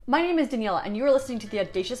My name is Daniela, and you are listening to the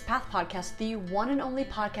Audacious Path podcast, the one and only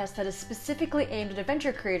podcast that is specifically aimed at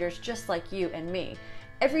adventure creators just like you and me.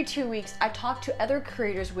 Every 2 weeks, I talk to other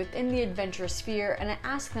creators within the adventure sphere, and I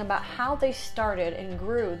ask them about how they started and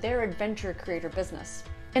grew their adventure creator business.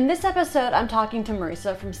 In this episode, I'm talking to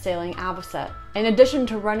Marisa from Sailing Avocet. In addition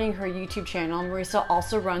to running her YouTube channel, Marisa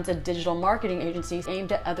also runs a digital marketing agency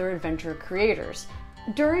aimed at other adventure creators.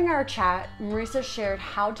 During our chat, Marisa shared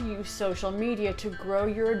how to use social media to grow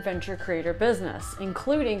your adventure creator business,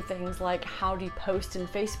 including things like how to post in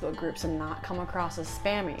Facebook groups and not come across as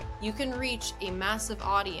spammy. You can reach a massive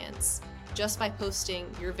audience just by posting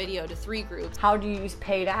your video to 3 groups. How do you use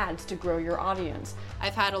paid ads to grow your audience?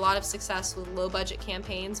 I've had a lot of success with low budget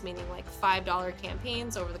campaigns, meaning like $5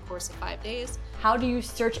 campaigns over the course of 5 days. How do you use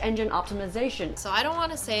search engine optimization? So I don't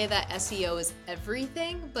want to say that SEO is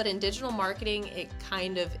everything, but in digital marketing, it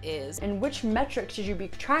kind of is. And which metrics should you be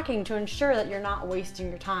tracking to ensure that you're not wasting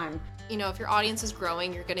your time? You know, if your audience is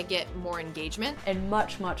growing, you're going to get more engagement. And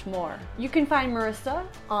much, much more. You can find Marisa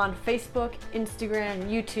on Facebook, Instagram,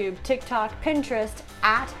 YouTube, TikTok, Pinterest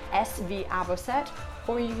at svavocet,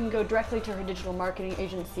 or you can go directly to her digital marketing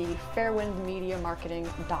agency,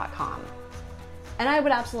 fairwindmediamarketing.com. And I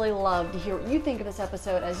would absolutely love to hear what you think of this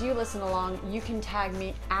episode as you listen along. You can tag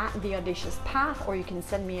me at The Audacious Path, or you can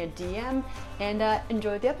send me a DM, and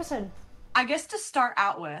enjoy the episode. I guess to start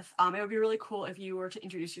out with, it would be really cool if you were to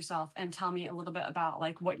introduce yourself and tell me a little bit about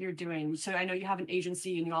like what you're doing. So I know you have an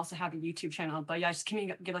agency and you also have a YouTube channel, but yeah, just can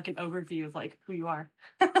you give like an overview of like who you are?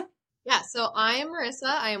 Yeah, so I am Marisa.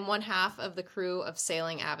 I am one half of the crew of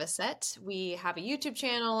Sailing Avocet. We have a YouTube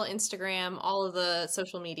channel, Instagram, all of the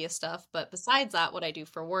social media stuff. But besides that, what I do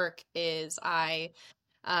for work is I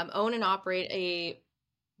own and operate a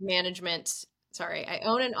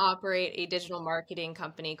digital marketing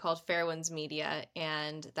company called Fairwinds Media,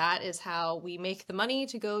 and that is how we make the money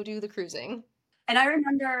to go do the cruising. And I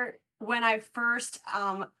remember when I first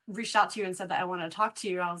reached out to you and said that I wanted to talk to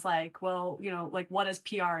you, I was like, well, you know, like what does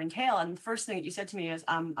PR entail? And the first thing that you said to me is,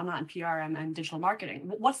 I'm not in PR, I'm in digital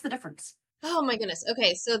marketing. What's the difference? Oh my goodness.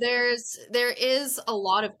 Okay, so there is a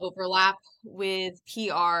lot of overlap with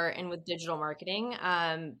PR and with digital marketing,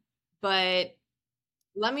 but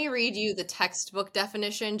let me read you the textbook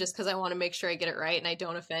definition just because I want to make sure I get it right and I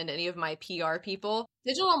don't offend any of my PR people.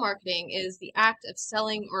 Digital marketing is the act of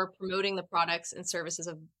selling or promoting the products and services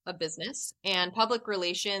of a business, and public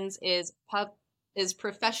relations is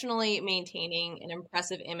professionally maintaining an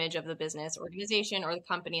impressive image of the business, organization, or the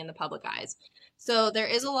company in the public eyes. So there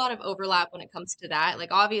is a lot of overlap when it comes to that.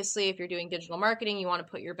 Like obviously, if you're doing digital marketing, you want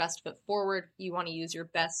to put your best foot forward. You want to use your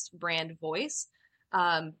best brand voice,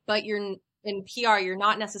 but in PR, you're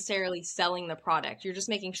not necessarily selling the product. You're just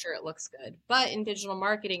making sure it looks good. But in digital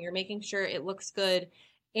marketing, you're making sure it looks good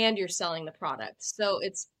and you're selling the product. So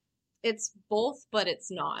it's both, but it's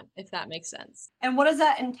not, if that makes sense. And what does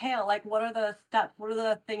that entail? Like, what are the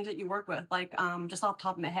things that you work with? Like, just off the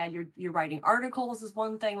top of my head, you're writing articles is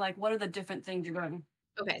one thing. Like, what are the different things you're doing?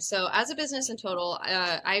 Okay, so as a business in total,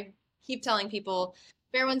 I keep telling people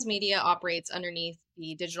Fairwinds Media operates underneath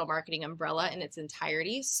the digital marketing umbrella in its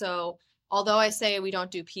entirety. So although I say we don't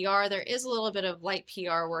do PR, there is a little bit of light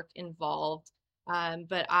PR work involved,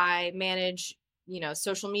 but I manage,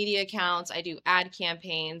 social media accounts. I do ad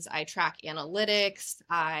campaigns. I track analytics.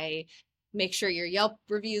 I make sure your Yelp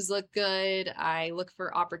reviews look good. I look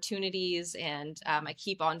for opportunities, and I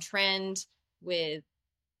keep on trend with,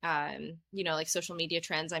 like social media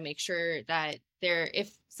trends. I make sure that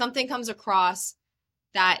if something comes across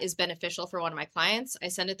that is beneficial for one of my clients, I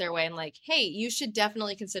send it their way and like, hey, you should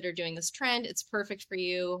definitely consider doing this trend. It's perfect for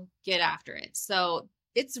you. Get after it. So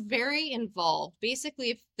it's very involved. Basically,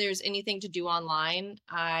 if there's anything to do online,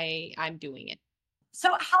 I'm doing it. So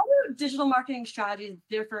how do digital marketing strategies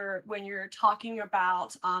differ when you're talking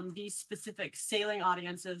about these specific sailing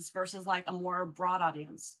audiences versus like a more broad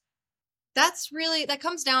audience? That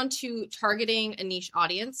comes down to targeting a niche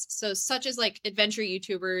audience. So such as like adventure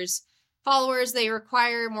YouTubers, followers, they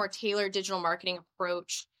require more tailored digital marketing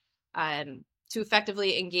approach to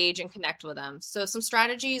effectively engage and connect with them. So some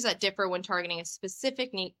strategies that differ when targeting a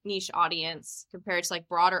specific niche audience compared to like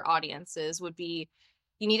broader audiences would be,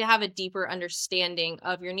 you need to have a deeper understanding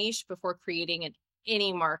of your niche before creating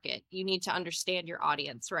any market. You need to understand your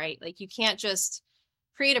audience, right? Like you can't just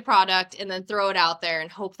create a product and then throw it out there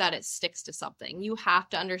and hope that it sticks to something. You have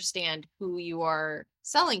to understand who you are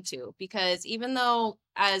selling to, because even though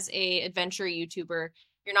as a adventure YouTuber,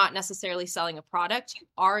 you're not necessarily selling a product, you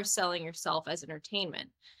are selling yourself as entertainment.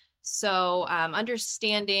 So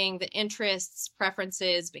understanding the interests,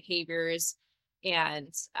 preferences, behaviors,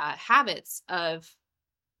 and habits of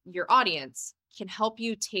your audience can help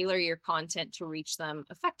you tailor your content to reach them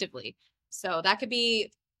effectively. So that could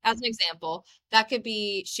be, as an example, that could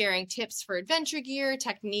be sharing tips for adventure gear,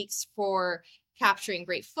 techniques for capturing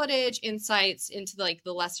great footage, insights into like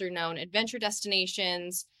the lesser known adventure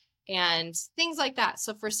destinations and things like that.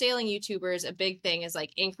 So for sailing YouTubers, a big thing is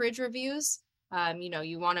like anchorage reviews.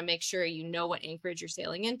 You want to make sure you know what anchorage you're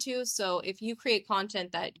sailing into. So if you create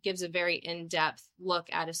content that gives a very in-depth look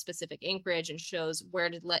at a specific anchorage and shows where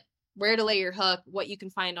to lay your hook, what you can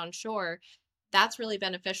find on shore, that's really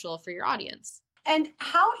beneficial for your audience. And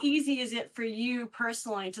how easy is it for you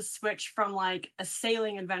personally to switch from like a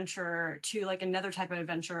sailing adventure to like another type of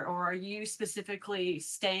adventure, or are you specifically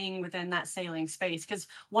staying within that sailing space? Because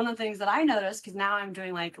one of the things that I noticed, because now I'm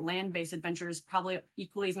doing like land-based adventures probably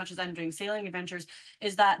equally as much as I'm doing sailing adventures,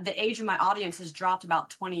 is that the age of my audience has dropped about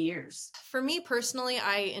 20 years. For me personally,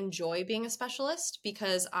 I enjoy being a specialist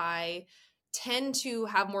because I tend to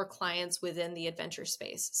have more clients within the adventure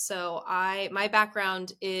space. So my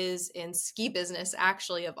background is in ski business,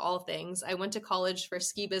 actually, of all things. I went to college for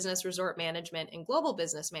ski business, resort management, and global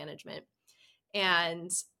business management.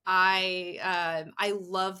 And I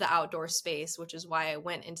love the outdoor space, which is why I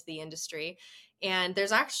went into the industry. And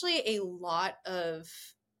there's actually a lot of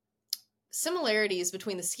similarities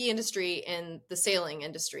between the ski industry and the sailing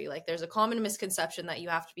industry. Like there's a common misconception that you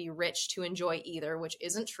have to be rich to enjoy either, which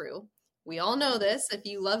isn't true. We all know this. If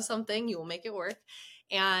you love something, you will make it work.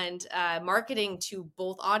 And marketing to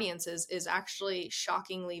both audiences is actually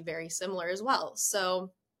shockingly very similar as well.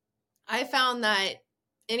 So I found that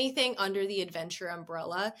anything under the adventure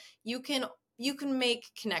umbrella, you can make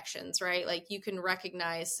connections, right? Like you can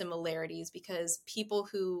recognize similarities because people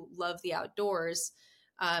who love the outdoors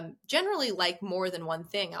generally like more than one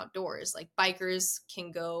thing outdoors. Like bikers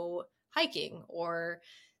can go hiking or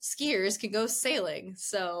skiers can go sailing.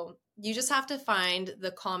 So you just have to find the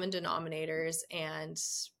common denominators, and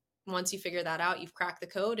once you figure that out, you've cracked the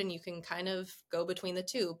code and you can kind of go between the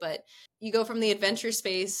two. But you go from the adventure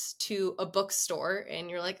space to a bookstore and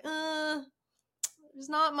you're like, there's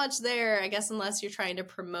not much there, I guess, unless you're trying to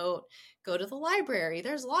promote, go to the library.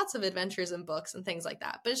 There's lots of adventures and books and things like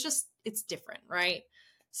that, but it's different, right?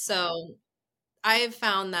 So I've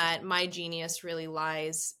found that my genius really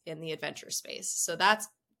lies in the adventure space. So that's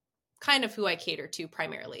kind of who I cater to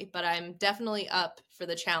primarily, but I'm definitely up for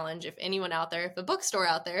the challenge. If anyone out there, if a bookstore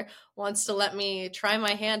out there wants to let me try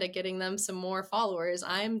my hand at getting them some more followers,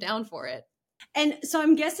 I'm down for it. And so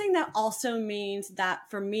I'm guessing that also means that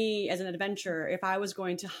for me as an adventurer, if I was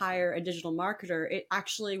going to hire a digital marketer, it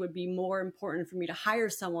actually would be more important for me to hire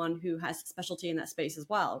someone who has specialty in that space as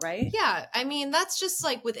well, right? Yeah, I mean, that's just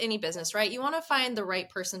like with any business, right? You want to find the right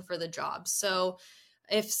person for the job. So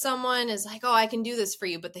if someone is like, oh, I can do this for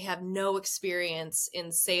you, but they have no experience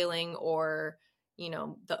in sailing or,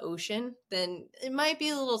 the ocean, then it might be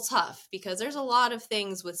a little tough because there's a lot of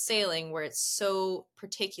things with sailing where it's so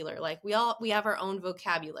particular. Like we have our own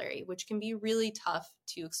vocabulary, which can be really tough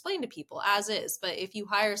to explain to people as is. But if you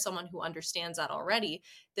hire someone who understands that already,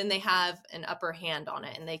 then they have an upper hand on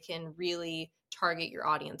it and they can really target your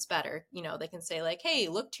audience better. They can say like, hey,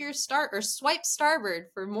 look to your start or swipe starboard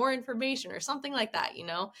for more information or something like that.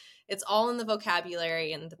 It's all in the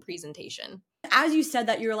vocabulary and the presentation. As you said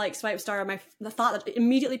that you're like swipe star, the thought that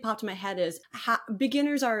immediately popped in my head is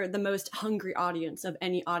beginners are the most hungry audience of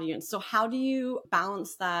any audience. So how do you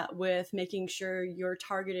balance that with making sure you're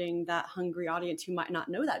targeting that hungry audience who might not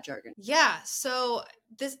know that jargon? Yeah, so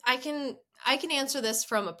this I can answer this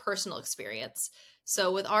from a personal experience.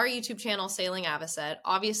 So with our YouTube channel, Sailing Avocet,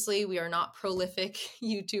 obviously we are not prolific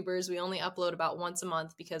YouTubers. We only upload about once a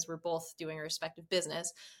month because we're both doing a respective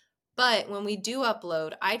business. But when we do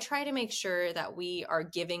upload, I try to make sure that we are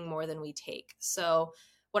giving more than we take. So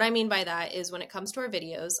what I mean by that is when it comes to our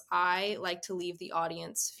videos, I like to leave the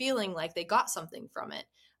audience feeling like they got something from it.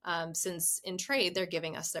 Since in trade, they're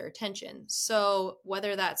giving us their attention. So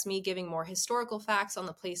whether that's me giving more historical facts on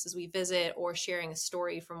the places we visit or sharing a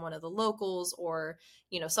story from one of the locals or,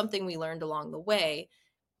 something we learned along the way,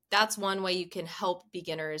 that's one way you can help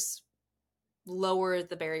beginners lower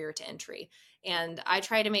the barrier to entry. And I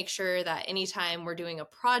try to make sure that anytime we're doing a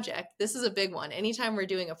project, this is a big one. Anytime we're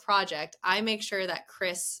doing a project, I make sure that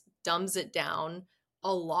Chris dumbs it down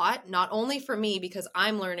a lot, not only for me, because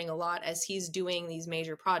I'm learning a lot as he's doing these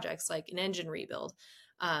major projects like an engine rebuild,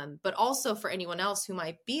 but also for anyone else who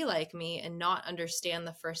might be like me and not understand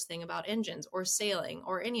the first thing about engines or sailing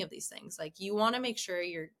or any of these things. Like you want to make sure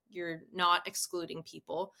you're not excluding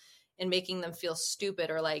people and making them feel stupid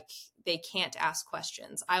or like they can't ask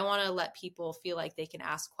questions. I want to let people feel like they can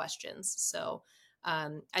ask questions. So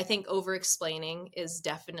I think over explaining is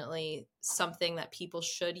definitely something that people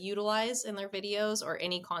should utilize in their videos or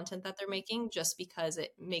any content that they're making, just because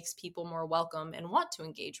it makes people more welcome and want to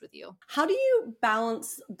engage with you. How do you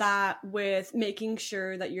balance that with making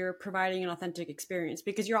sure that you're providing an authentic experience?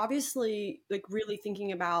 Because you're obviously like really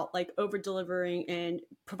thinking about like over delivering and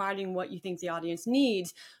providing what you think the audience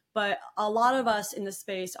needs. But a lot of us in this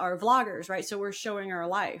space are vloggers, right? So we're showing our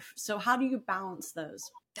life. So how do you balance those?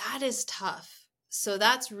 That is tough. So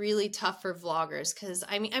that's really tough for vloggers, because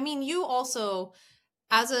I mean, you also,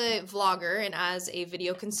 as a vlogger and as a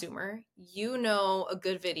video consumer, you know a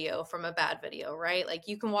good video from a bad video, right? Like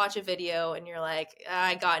you can watch a video and you're like,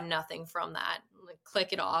 I got nothing from that. Like,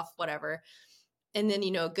 click it off, whatever. And then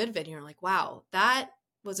you know a good video, you're like, wow, that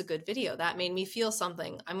was a good video. That made me feel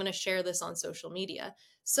something. I'm going to share this on social media.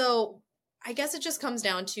 So I guess it just comes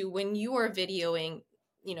down to when you are videoing,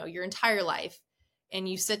 your entire life, and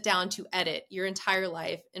you sit down to edit your entire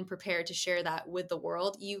life and prepare to share that with the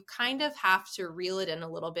world, you kind of have to reel it in a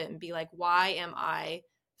little bit and be like, why am I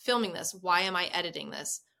filming this? Why am I editing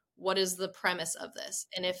this? What is the premise of this?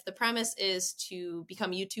 And if the premise is to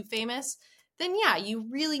become YouTube famous, then yeah, you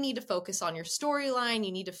really need to focus on your storyline.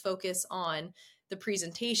 You need to focus on the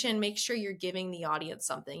presentation. Make sure you're giving the audience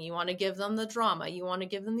something. You want to give them the drama. You want to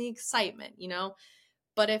give them the excitement,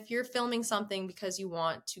 But if you're filming something because you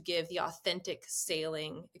want to give the authentic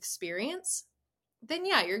sailing experience, then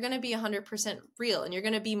yeah, you're going to be 100% real, and you're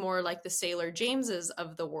going to be more like the Sailor Jameses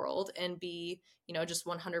of the world and be, just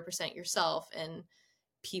 100% yourself. And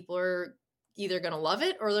people are either going to love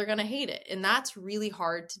it or they're going to hate it. And that's really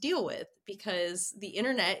hard to deal with because the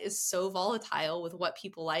internet is so volatile with what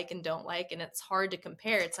people like and don't like. And it's hard to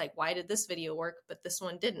compare. It's like, why did this video work, but this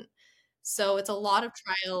one didn't? So it's a lot of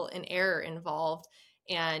trial and error involved.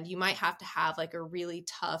 And you might have to have like a really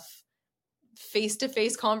tough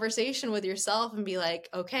face-to-face conversation with yourself and be like,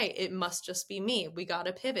 okay, it must just be me. We got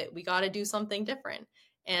to pivot. We got to do something different.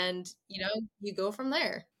 And, you go from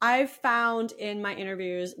there. I've found in my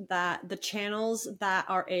interviews that the channels that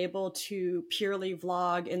are able to purely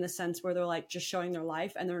vlog in the sense where they're like just showing their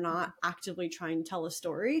life and they're not actively trying to tell a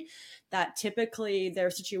story, that typically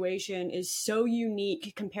their situation is so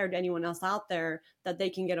unique compared to anyone else out there that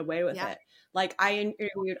they can get away with it. Like I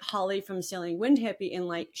interviewed Holly from Sailing Wind Hippie, and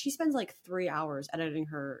like she spends like 3 hours editing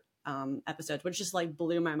her episodes, which just like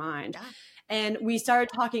blew my mind. Yeah. And we started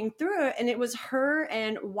talking through it, and it was her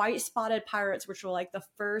and White Spotted Pirates, which were like the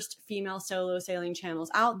first female solo sailing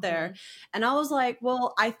channels out there. And I was like,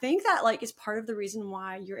 well, I think that like is part of the reason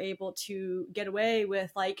why you're able to get away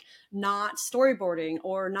with like not storyboarding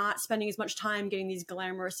or not spending as much time getting these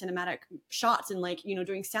glamorous cinematic shots and like,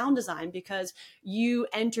 doing sound design, because you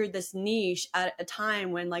entered this niche at a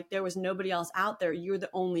time when like there was nobody else out there. You're the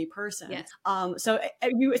only person. Yes. So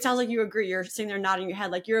it sounds like you agree. You're sitting there nodding your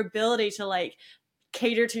head, like your ability to like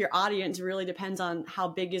cater to your audience really depends on how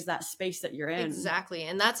big is that space that you're in. Exactly.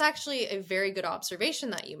 And that's actually a very good observation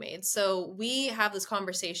that you made. So we have this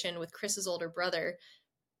conversation with Chris's older brother,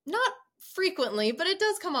 not frequently, but it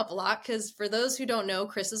does come up a lot, because for those who don't know,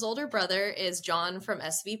 Chris's older brother is John from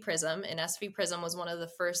SV Prism, and SV Prism was one of the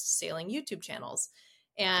first sailing YouTube channels.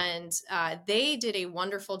 And they did a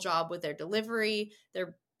wonderful job with their delivery.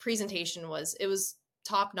 Their presentation was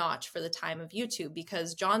top notch for the time of YouTube,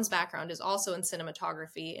 because John's background is also in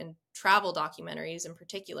cinematography and travel documentaries in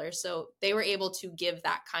particular. So they were able to give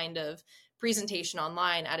that kind of presentation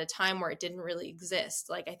online at a time where it didn't really exist.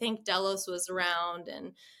 Like I think Delos was around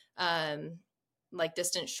and like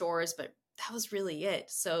Distant Shores, but that was really it.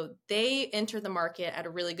 So they entered the market at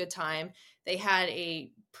a really good time. They had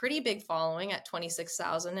a pretty big following at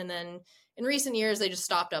 26,000. And then in recent years, they just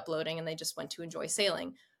stopped uploading and they just went to enjoy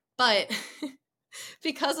sailing. But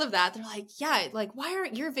because of that, they're like, yeah, like, why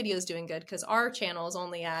aren't your videos doing good? Because our channel is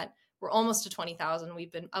we're almost to 20,000.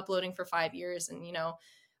 We've been uploading for 5 years. And,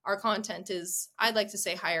 our content is, I'd like to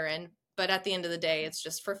say higher end, but at the end of the day, it's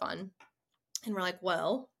just for fun. And we're like,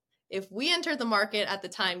 well, if we entered the market at the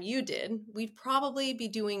time you did, we'd probably be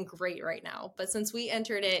doing great right now. But since we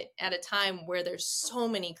entered it at a time where there's so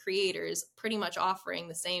many creators pretty much offering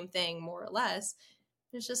the same thing, more or less,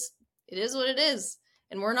 it is what it is.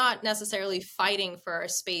 And we're not necessarily fighting for our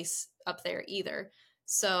space up there either.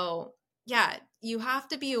 So yeah, you have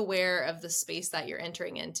to be aware of the space that you're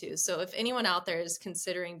entering into. So if anyone out there is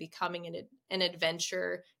considering becoming an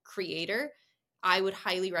adventure creator, I would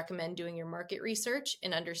highly recommend doing your market research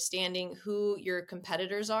and understanding who your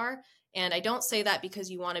competitors are. And I don't say that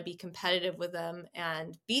because you want to be competitive with them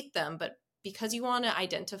and beat them, but because you want to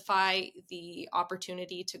identify the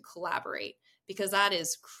opportunity to collaborate, because that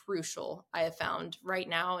is crucial. I have found right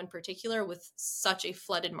now in particular with such a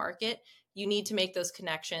flooded market, you need to make those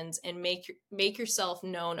connections and make yourself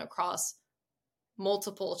known across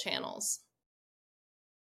multiple channels.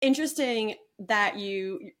 Interesting that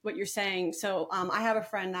what you're saying. So I have a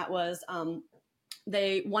friend that was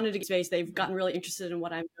they wanted to get space. They've gotten really interested in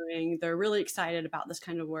what I'm doing. They're really excited about this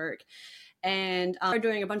kind of work. And they're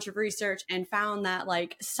doing a bunch of research and found that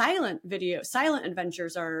like silent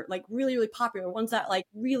adventures are like really, really popular. Ones that like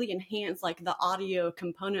really enhance like the audio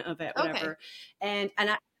component of it, whatever. Okay. And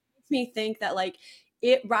that makes me think that like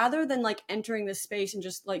it, rather than like entering this space and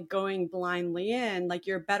just like going blindly in, like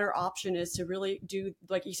your better option is to really do,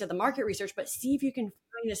 like you said, the market research, but see if you can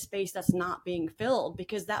find a space that's not being filled,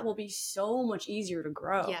 because that will be so much easier to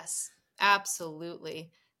grow. Yes, absolutely.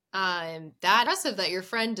 That impressive that your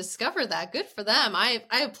friend discovered that. Good for them. I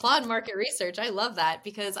applaud market research. I love that,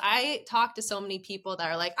 because I talk to so many people that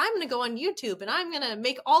are like, I'm going to go on YouTube and I'm going to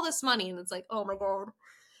make all this money. And it's like, oh my God,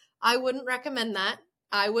 I wouldn't recommend that.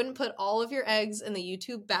 I wouldn't put all of your eggs in the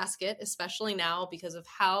YouTube basket, especially now because of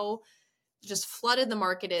how just flooded the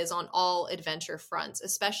market is on all adventure fronts,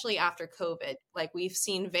 especially after COVID. Like we've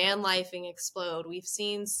seen van lifing explode. We've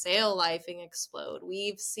seen sail lifing explode.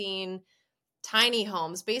 We've seen tiny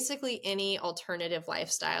homes, basically any alternative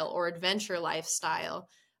lifestyle or adventure lifestyle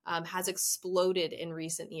has exploded in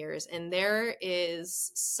recent years. And there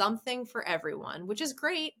is something for everyone, which is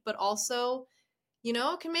great, but also, you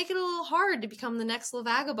know, it can make it a little hard to become the next La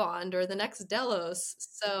Vagabond or the next Delos.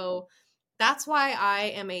 So that's why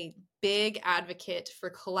I am a big advocate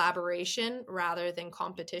for collaboration rather than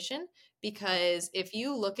competition, because if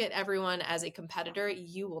you look at everyone as a competitor,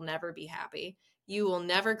 you will never be happy. You will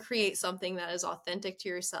never create something that is authentic to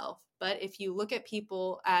yourself. But if you look at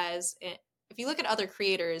if you look at other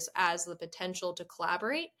creators as the potential to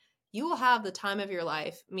collaborate, you will have the time of your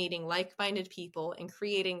life meeting like-minded people and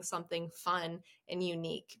creating something fun and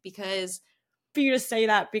unique. Because for you to say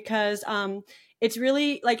that, because it's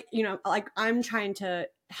really like, you know, like I'm trying to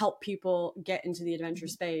help people get into the adventure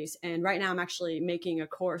space. And right now I'm actually making a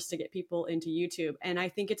course to get people into YouTube. And I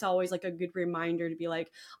think it's always like a good reminder to be like,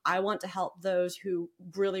 I want to help those who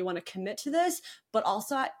really want to commit to this, but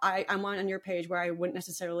also I'm on your page where I wouldn't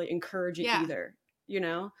necessarily encourage it either, you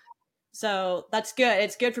know? So that's good.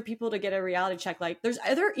 It's good for people to get a reality check. Like there's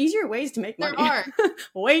other easier ways to make money. There are.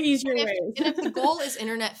 Way easier ways. And if the goal is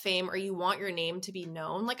internet fame or you want your name to be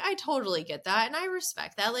known, like I totally get that. And I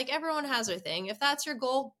respect that. Like everyone has their thing. If that's your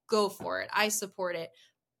goal, go for it. I support it.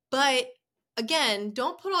 But again,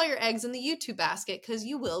 don't put all your eggs in the YouTube basket, because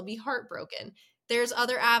you will be heartbroken. There's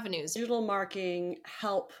other avenues. Digital marketing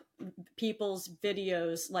help people's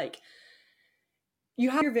videos, like you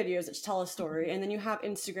have your videos that tell a story, and then you have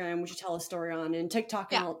Instagram, which you tell a story on, and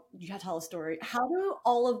TikTok, and you tell a story. How do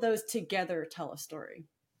all of those together tell a story?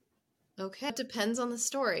 Okay, it depends on the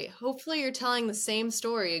story. Hopefully you're telling the same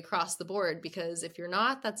story across the board, because if you're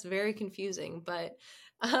not, that's very confusing. But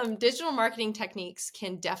digital marketing techniques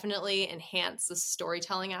can definitely enhance the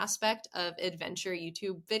storytelling aspect of adventure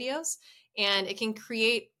YouTube videos, and it can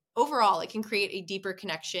create a deeper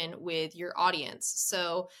connection with your audience.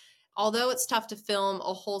 So although it's tough to film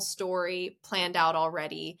a whole story planned out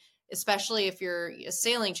already, especially if you're a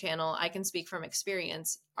sailing channel, I can speak from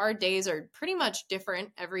experience. Our days are pretty much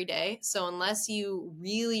different every day. So unless you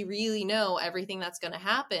really, really know everything that's going to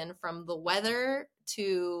happen, from the weather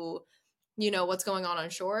to, you know, what's going on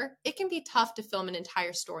shore, it can be tough to film an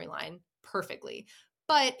entire storyline perfectly.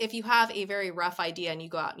 But if you have a very rough idea and you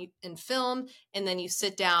go out and film, and then you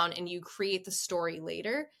sit down and you create the story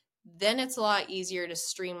later, then it's a lot easier to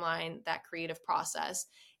streamline that creative process.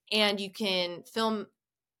 And you can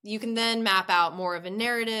then map out more of a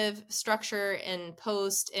narrative structure in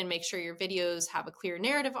post and make sure your videos have a clear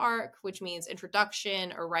narrative arc, which means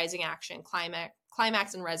introduction or rising action,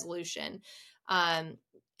 climax and resolution. And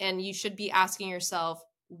you should be asking yourself,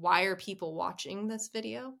 why are people watching this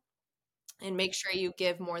video? And make sure you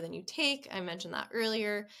give more than you take. I mentioned that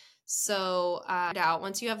earlier. So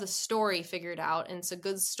once you have the story figured out and it's a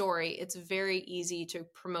good story, it's very easy to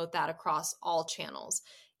promote that across all channels.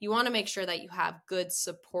 You want to make sure that you have good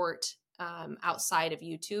support outside of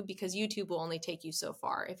YouTube, because YouTube will only take you so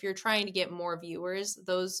far. If you're trying to get more viewers,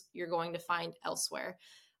 those you're going to find elsewhere.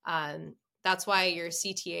 That's why your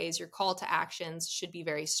CTAs, your call to actions, should be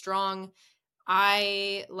very strong.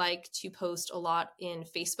 I like to post a lot in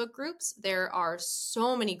Facebook groups. There are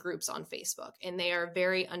so many groups on Facebook, and they are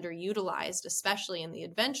very underutilized, especially in the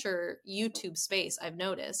adventure YouTube space. I've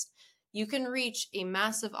noticed you can reach a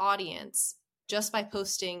massive audience just by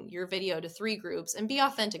posting your video to 3 groups, and be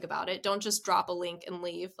authentic about it. Don't just drop a link and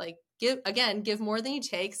leave. Like, give more than you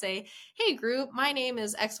take. Say, hey group, my name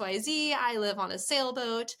is XYZ. I live on a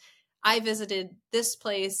sailboat. I visited this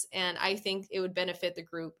place and I think it would benefit the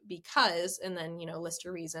group because, and then, list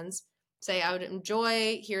your reasons. Say, I would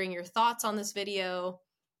enjoy hearing your thoughts on this video.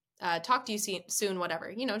 Talk to you soon,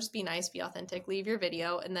 whatever. Just be nice, be authentic, leave your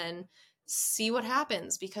video, and then see what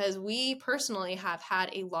happens, because we personally have had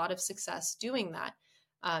a lot of success doing that.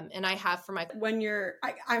 And I have for my... When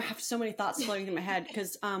I have so many thoughts floating in my head,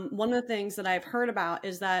 because one of the things that I've heard about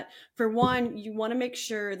is that, for one, you want to make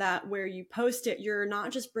sure that where you post it, you're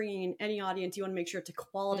not just bringing in any audience. You want to make sure it's a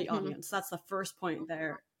quality audience. That's the first point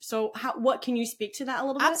there. So what can you speak to that a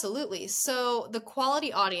little bit? Absolutely. So the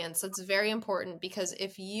quality audience, that's very important, because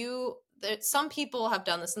some people have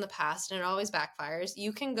done this in the past and it always backfires.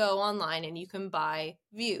 You can go online and you can buy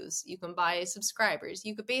views. You can buy subscribers.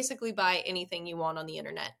 You could basically buy anything you want on the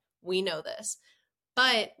internet. We know this.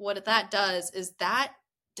 But what that does is that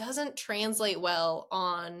doesn't translate well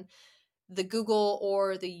on the Google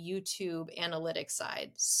or the YouTube analytics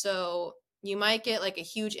side. So you might get like a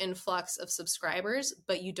huge influx of subscribers,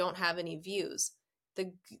 but you don't have any views.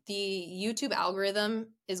 The YouTube algorithm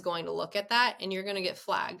is going to look at that and you're going to get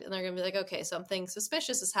flagged, and they're going to be like, okay, something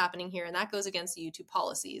suspicious is happening here, and that goes against the YouTube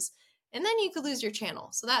policies. And then you could lose your channel.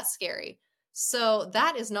 So that's scary. So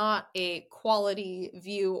that is not a quality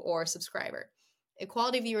view or subscriber. A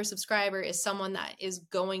quality viewer subscriber is someone that is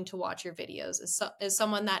going to watch your videos, is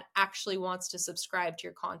someone that actually wants to subscribe to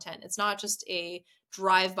your content. It's not just a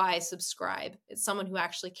drive-by subscribe. It's someone who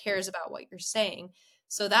actually cares about what you're saying.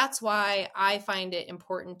 So that's why I find it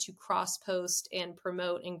important to cross-post and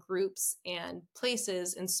promote in groups and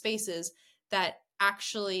places and spaces that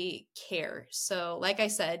actually care. So like I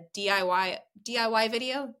said, DIY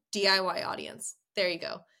video, DIY audience. There you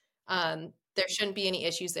go. There shouldn't be any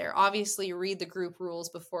issues there. Obviously, read the group rules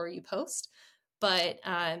before you post, but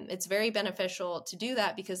it's very beneficial to do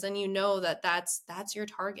that, because then you know that that's your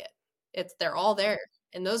target. They're all there.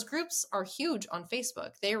 And those groups are huge on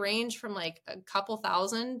Facebook. They range from like a couple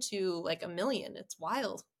thousand to like 1 million. It's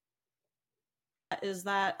wild. Is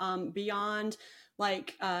that beyond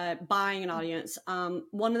like buying an audience?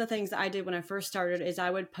 One of the things that I did when I first started is I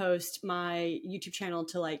would post my YouTube channel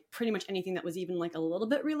to like pretty much anything that was even like a little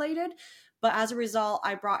bit related. But as a result,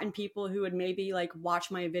 I brought in people who would maybe like watch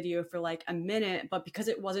my video for like a minute, but because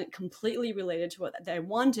it wasn't completely related to what they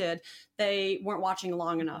wanted, they weren't watching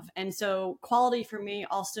long enough. And so quality for me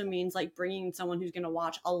also means like bringing someone who's going to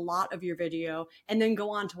watch a lot of your video and then go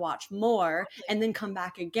on to watch more and then come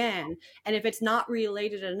back again. And if it's not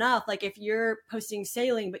related enough, like if you're posting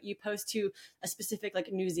sailing, but you post to a specific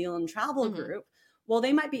like New Zealand travel group, well,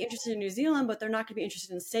 they might be interested in New Zealand, but they're not going to be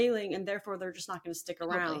interested in sailing, and therefore they're just not going to stick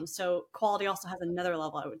around. Totally. So quality also has another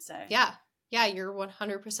level, I would say. Yeah, you're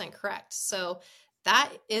 100% correct. So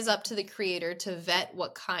that is up to the creator to vet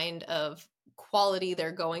what kind of quality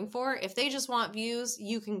they're going for. If they just want views,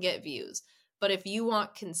 you can get views. But if you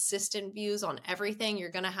want consistent views on everything,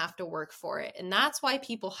 you're going to have to work for it. And that's why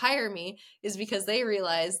people hire me, is because they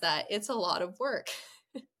realize that it's a lot of work.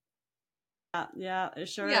 Yeah, it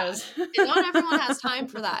sure is. And not everyone has time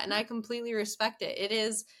for that, and I completely respect it. It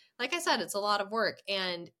is, like I said, it's a lot of work,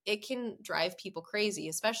 and it can drive people crazy,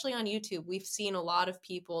 especially on YouTube. We've seen a lot of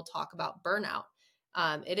people talk about burnout.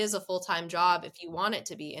 It is a full-time job if you want it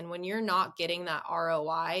to be, and when you're not getting that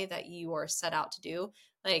ROI that you are set out to do,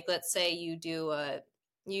 like let's say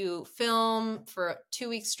you film for 2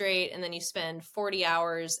 weeks straight, and then you spend 40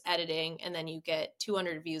 hours editing, and then you get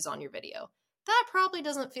 200 views on your video. That probably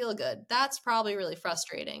doesn't feel good. That's probably really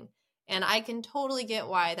frustrating. And I can totally get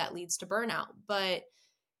why that leads to burnout. But,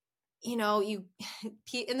 in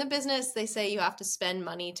the business, they say you have to spend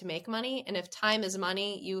money to make money. And if time is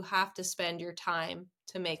money, you have to spend your time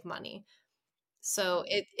to make money. So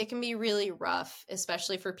it can be really rough,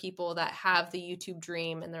 especially for people that have the YouTube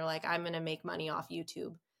dream and they're like, I'm going to make money off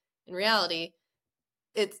YouTube. In reality,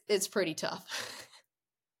 it's pretty tough.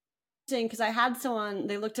 Because I had someone,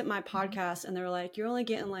 they looked at my podcast and they were like, you're only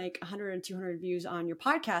getting like 100 and 200 views on your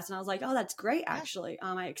podcast. And I was like, oh, that's great, actually.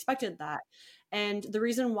 I expected that. And the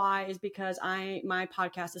reason why is because my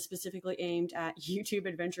podcast is specifically aimed at YouTube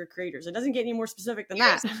adventure creators. It doesn't get any more specific than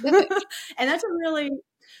that. And that's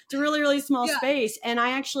a really small space. And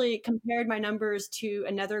I actually compared my numbers to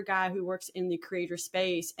another guy who works in the creator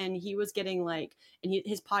space, and he was getting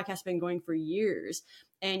his podcast has been going for years.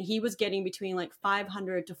 And he was getting between like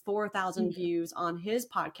 500 to 4,000 views on his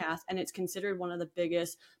podcast. And it's considered one of the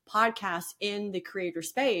biggest podcasts in the creator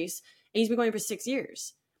space. And he's been going for 6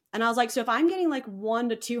 years. And I was like, so if I'm getting like 1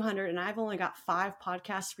 to 200 and I've only got 5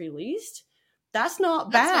 podcasts released, that's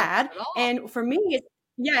not bad. Not at all. And for me,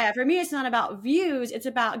 it's not about views. It's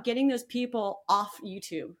about getting those people off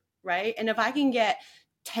YouTube, right? And if I can get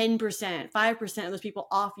 10%, 5% of those people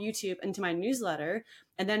off YouTube into my newsletter.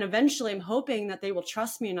 And then eventually I'm hoping that they will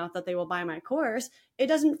trust me enough that they will buy my course. It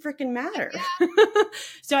doesn't freaking matter. Yeah.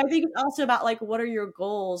 So I think it's also about like, what are your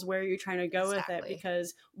goals? Where are you trying to go with it? Exactly.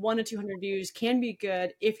 Because 100 to 200 views can be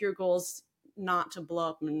good if your goal's not to blow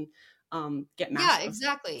up and get massive. Yeah,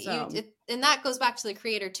 exactly. So, And that goes back to the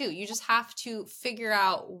creator too. You just have to figure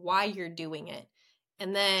out why you're doing it.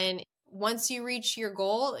 And then once you reach your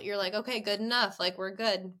goal, you're like, okay, good enough. Like, we're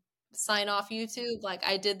good. Sign off YouTube. Like,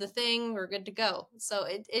 I did the thing. We're good to go. So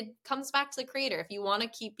it comes back to the creator. If you want to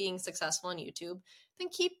keep being successful on YouTube, then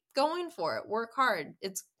keep going for it. Work hard.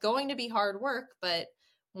 It's going to be hard work, but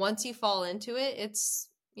once you fall into it, it's,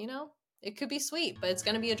 it could be sweet, but it's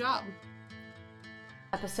going to be a job.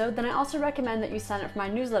 Episode, then I also recommend that you sign up for my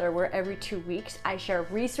newsletter, where every 2 weeks I share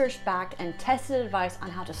research-backed and tested advice on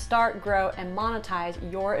how to start, grow, and monetize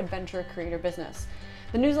your adventure creator business.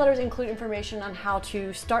 The newsletters include information on how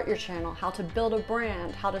to start your channel, how to build a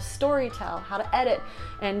brand, how to storytell, how to edit,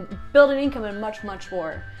 and build an income, and much, much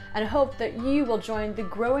more. And I hope that you will join the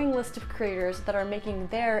growing list of creators that are making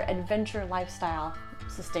their adventure lifestyle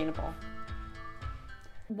sustainable.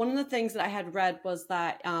 One of the things that I had read was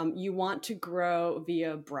that you want to grow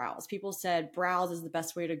via browse. People said browse is the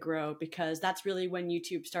best way to grow because that's really when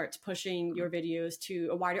YouTube starts pushing your videos to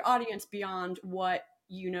a wider audience beyond what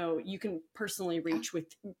you can personally reach with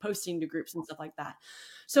posting to groups and stuff like that.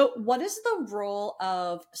 So what is the role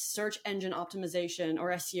of search engine optimization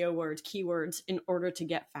or SEO keywords in order to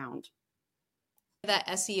get found? That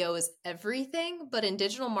SEO is everything, but in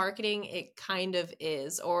digital marketing, it kind of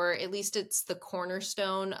is, or at least it's the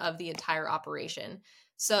cornerstone of the entire operation.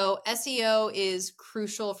 So SEO is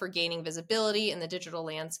crucial for gaining visibility in the digital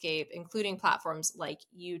landscape, including platforms like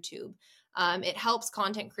YouTube. It helps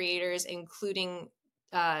content creators, including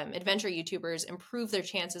adventure YouTubers, improve their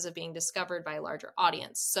chances of being discovered by a larger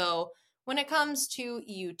audience. So when it comes to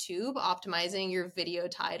YouTube, optimizing your video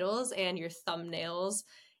titles and your thumbnails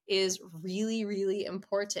is really, really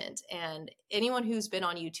important. And anyone who's been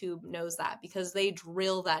on YouTube knows that because they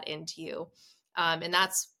drill that into you. And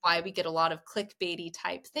that's why we get a lot of clickbaity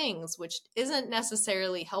type things, which isn't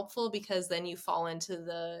necessarily helpful because then you fall into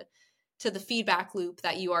the feedback loop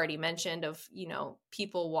that you already mentioned of,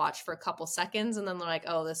 people watch for a couple seconds and then they're like,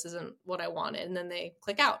 oh, this isn't what I wanted. And then they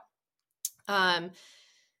click out.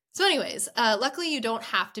 So anyways, luckily you don't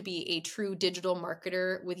have to be a true digital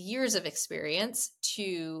marketer with years of experience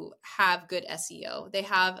to have good SEO. They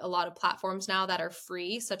have a lot of platforms now that are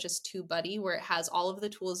free, such as TubeBuddy, where it has all of the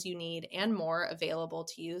tools you need and more available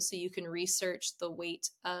to you. So you can research the weight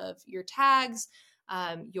of your tags,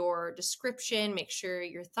 your description, make sure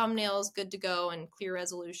your thumbnail is good to go and clear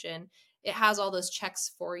resolution. It has all those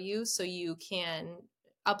checks for you so you can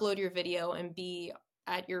upload your video and be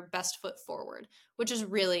at your best foot forward, which is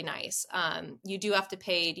really nice. You do have to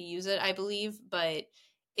pay to use it, I believe, but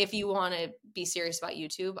if you want to be serious about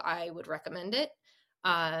YouTube, I would recommend it.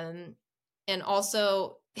 And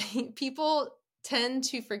also, people tend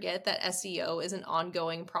to forget that SEO is an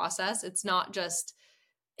ongoing process. It's not just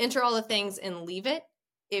enter all the things and leave it.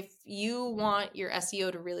 If you want your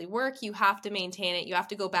SEO to really work, you have to maintain it. You have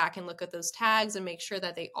to go back and look at those tags and make sure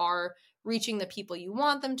that they are reaching the people you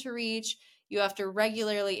want them to reach. You have to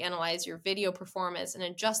regularly analyze your video performance and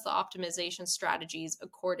adjust the optimization strategies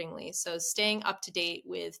accordingly. So staying up to date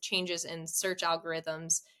with changes in search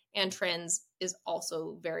algorithms and trends is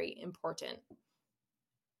also very important.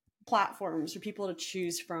 Platforms for people to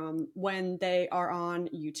choose from when they are on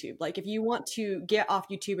YouTube. Like if you want to get off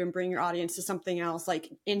YouTube and bring your audience to something else,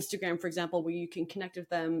 like Instagram, for example, where you can connect with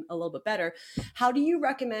them a little bit better, how do you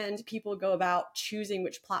recommend people go about choosing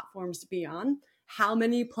which platforms to be on? How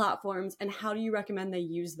many platforms, and how do you recommend they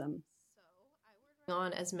use them? So I work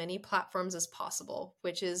on as many platforms as possible,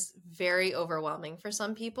 which is very overwhelming for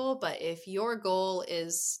some people. But if your goal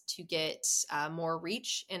is to get more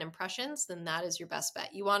reach and impressions, then that is your best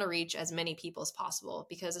bet. You want to reach as many people as possible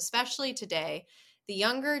because especially today, the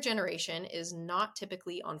younger generation is not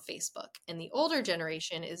typically on Facebook and the older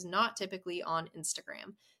generation is not typically on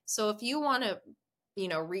Instagram. So if you want to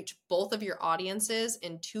reach both of your audiences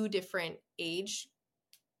in two different age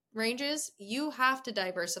ranges, you have to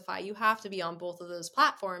diversify. You have to be on both of those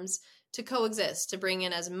platforms to coexist, to bring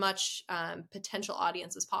in as much potential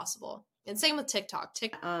audience as possible. And same with TikTok.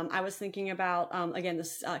 I was thinking about, again,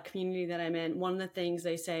 this community that I'm in. One of the things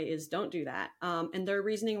they say is don't do that. And their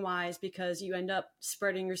reasoning why is because you end up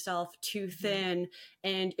spreading yourself too thin,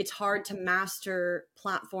 and it's hard to master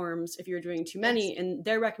platforms if you're doing too many. Yes. And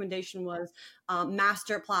their recommendation was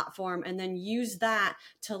master platform and then use that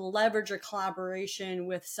to leverage your collaboration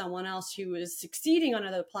with someone else who is succeeding on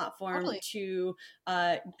another platform to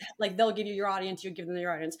like they'll give you your audience, you give them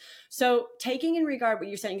your audience. So taking in regard what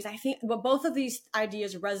you're saying, because I think both of these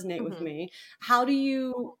ideas resonate with me. How do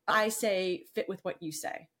you, I say, fit with what you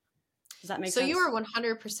say? Does that make sense? So you are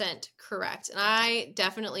 100% correct. And I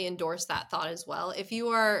definitely endorse that thought as well. If you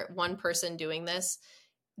are one person doing this,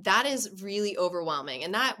 that is really overwhelming.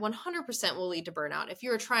 And that 100% will lead to burnout. If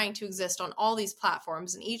you're trying to exist on all these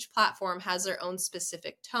platforms and each platform has their own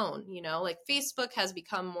specific tone, you know, like Facebook has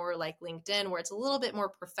become more like LinkedIn where it's a little bit more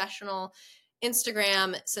professional.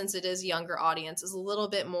 Instagram, since it is a younger audience, is a little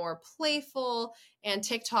bit more playful, and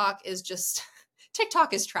TikTok is just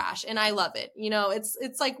TikTok is trash, and I love it. You know, it's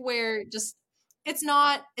like where just it's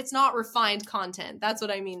not refined content. That's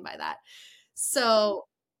what I mean by that. So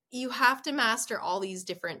you have to master all these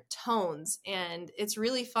different tones, and it's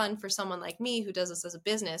really fun for someone like me who does this as a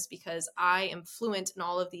business because I am fluent in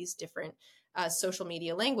all of these different social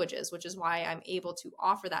media languages, which is why I'm able to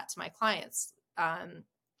offer that to my clients.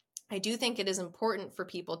 I do think it is important for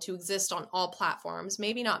people to exist on all platforms,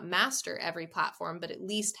 maybe not master every platform, but at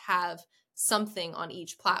least have something on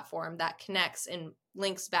each platform that connects and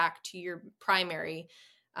links back to your primary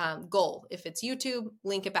goal. If it's YouTube,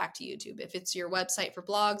 link it back to YouTube. If it's your website for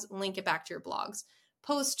blogs, link it back to your blogs.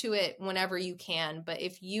 Post to it whenever you can. But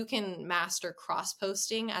if you can master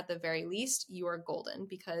cross-posting at the very least, you are golden,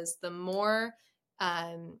 because the more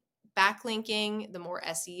backlinking, the more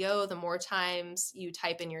SEO, the more times you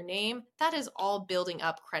type in your name, that is all building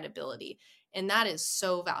up credibility. And that is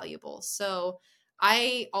so valuable. So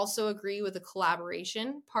I also agree with the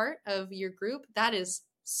collaboration part of your group. That is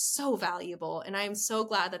so valuable. And I'm so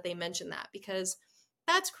glad that they mentioned that, because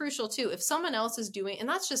that's crucial too. If someone else is doing, and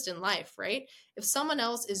that's just in life, right? If someone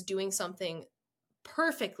else is doing something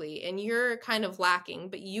perfectly and you're kind of lacking,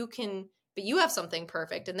 but you have something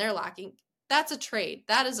perfect and they're lacking, that's a trade.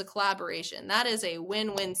 That is a collaboration. That is a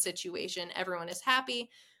win-win situation. Everyone is happy.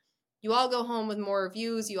 You all go home with more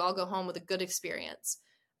reviews. You all go home with a good experience.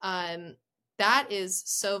 That is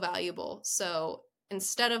so valuable. So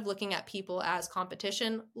instead of looking at people as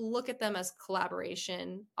competition, look at them as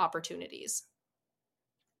collaboration opportunities.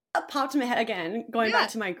 What popped in my head again, going back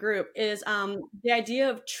to my group, is the idea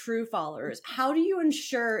of true followers. How do you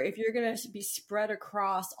ensure, if you're going to be spread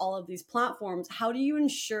across all of these platforms, how do you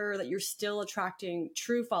ensure that you're still attracting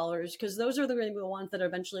true followers? Because those are the ones that are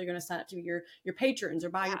eventually going to sign up to be your patrons or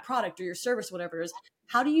buy your product or your service, whatever it is.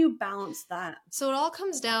 How do you balance that? So it all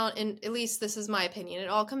comes down, and at least this is my opinion, it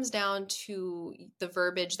all comes down to the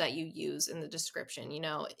verbiage that you use in the description. You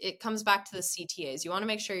know, it comes back to the CTAs. You want to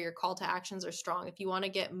make sure your call to actions are strong. If you want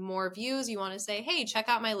to get more views, you want to say, hey, check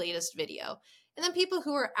out my latest video. And then people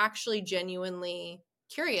who are actually genuinely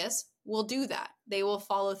curious will do that. They will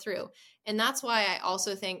follow through. And that's why I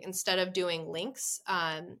also think instead of doing links,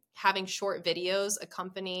 having short videos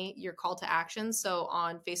accompany your call to action. So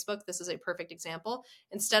on Facebook, this is a perfect example.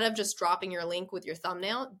 Instead of just dropping your link with your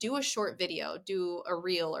thumbnail, do a short video, do a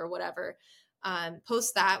reel or whatever.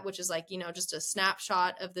 Post that, which is like, you know, just a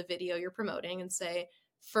snapshot of the video you're promoting, and say,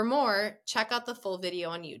 for more, check out the full video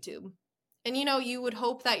on YouTube. And, you know, you would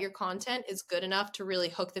hope that your content is good enough to really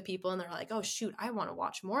hook the people, and they're like, oh, shoot, I want to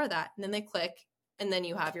watch more of that. And then they click, and then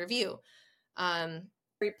you have your view.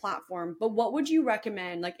 Great platform. But what would you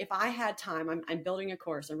recommend? Like, if I had time, I'm building a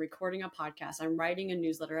course, I'm recording a podcast, I'm writing a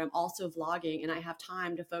newsletter, I'm also vlogging, and I have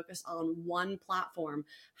time to focus on one platform.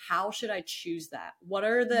 How should I choose that? What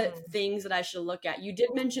are the things that I should look at? You did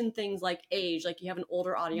mention things like age, like you have an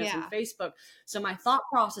older audience on Facebook. So my thought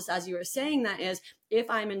process as you were saying that is, if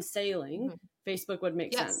I'm in sailing, Facebook would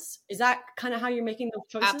make sense. Is that kind of how you're making those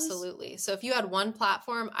choices? Absolutely. So if you had one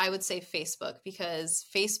platform, I would say Facebook, because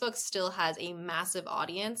Facebook still has a massive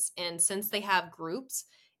audience. And since they have groups,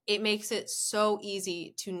 it makes it so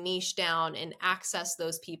easy to niche down and access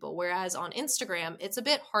those people. Whereas on Instagram, it's a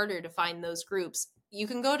bit harder to find those groups. You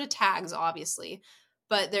can go to tags, obviously,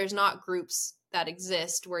 but there's not groups that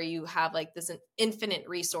exist where you have like this infinite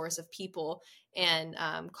resource of people and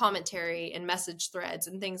commentary and message threads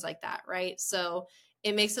and things like that, right? So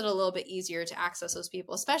it makes it a little bit easier to access those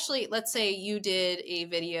people, especially let's say you did a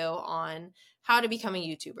video on how to become a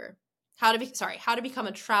YouTuber, how to become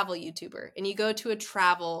a travel YouTuber, and you go to a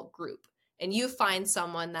travel group and you find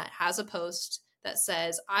someone that has a post that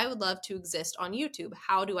says, I would love to exist on YouTube.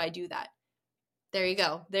 How do I do that? There you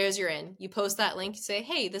go. There's your in. You post that link, you say,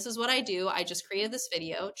 hey, this is what I do. I just created this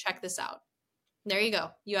video. Check this out. There you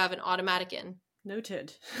go. You have an automatic in.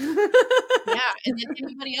 Noted. Yeah. And then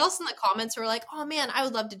anybody else in the comments who are like, oh man, I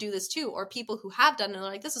would love to do this too. Or people who have done it and they're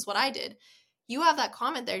like, this is what I did. You have that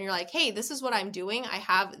comment there and you're like, hey, this is what I'm doing. I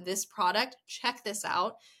have this product. Check this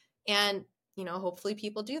out. And, you know, hopefully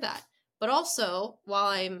people do that. But also, while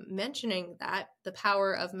I'm mentioning that, the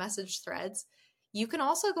power of message threads, you can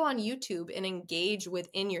also go on YouTube and engage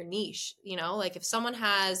within your niche. You know, like if someone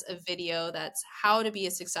has a video that's how to be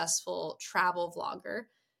a successful travel vlogger,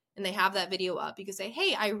 and they have that video up, you can say,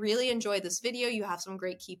 hey, I really enjoyed this video. You have some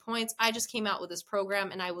great key points. I just came out with this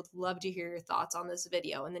program and I would love to hear your thoughts on this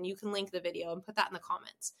video. And then you can link the video and put that in the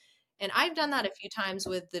comments. And I've done that a few times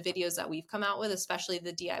with the videos that we've come out with, especially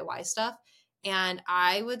the DIY stuff. And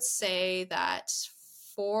I would say that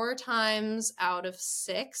 4 times out of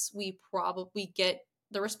 6, we probably get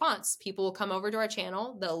the response. People will come over to our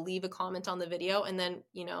channel, they'll leave a comment on the video, and then,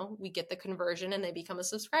 you know, we get the conversion and they become a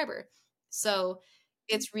subscriber. So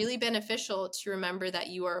it's really beneficial to remember that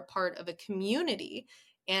you are a part of a community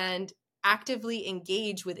and actively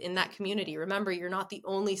engage within that community. Remember, you're not the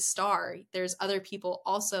only star. There's other people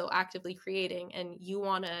also actively creating, and you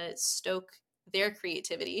want to stoke their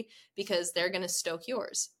creativity because they're going to stoke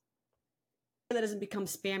yours. That doesn't become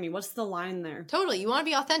spammy. What's the line there? Totally. You want to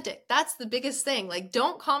be authentic. That's the biggest thing. Like,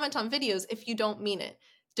 don't comment on videos if you don't mean it.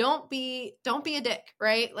 Don't be a dick,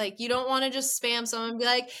 right? Like, you don't want to just spam someone and be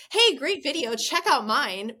like, hey, great video, check out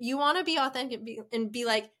mine. You want to be authentic and be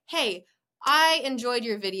like, hey, I enjoyed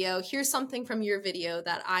your video. Here's something from your video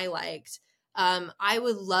that I liked. I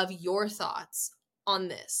would love your thoughts on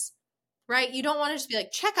this, right? You don't want to just be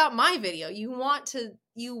like, check out my video. You want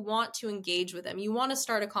to engage with them. You want to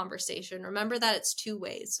start a conversation. Remember that it's 2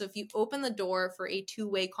 ways. So if you open the door for a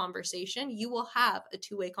 2-way conversation, you will have a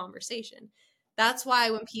 2-way conversation. That's why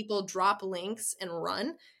when people drop links and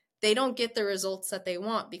run, they don't get the results that they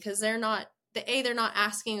want because they're not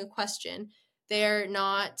asking a question. They're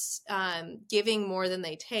not giving more than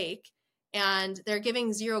they take, and they're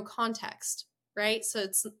giving 0 context, right? So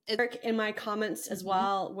it's in my comments as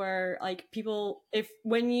well, where like people,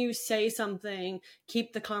 when you say something,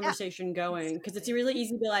 keep the conversation going, because it's really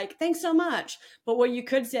easy to be like, thanks so much. But what you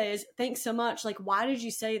could say is, thanks so much. Like, why did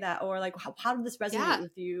you say that? Or like, how did this resonate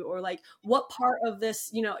with you? Or like, what part of this,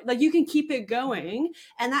 you know, like you can keep it going,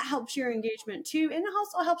 and that helps your engagement too. And it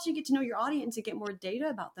also helps you get to know your audience and get more data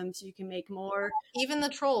about them, so you can make more. Even the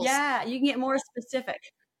trolls. Yeah, you can get more specific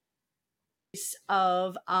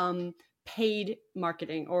of paid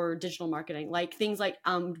marketing or digital marketing, like things like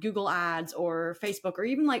Google ads or Facebook, or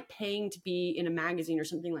even like paying to be in a magazine or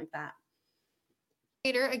something like that.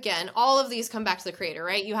 Creator, again, all of these come back to the creator,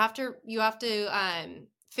 right? You have to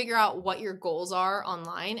figure out what your goals are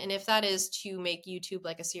online. And if that is to make YouTube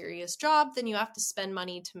like a serious job, then you have to spend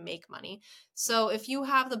money to make money. So if you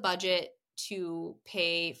have the budget to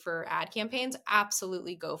pay for ad campaigns,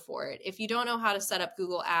 absolutely go for it. If you don't know how to set up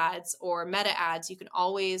Google ads or Meta ads, you can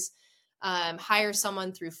always hire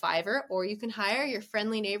someone through Fiverr, or you can hire your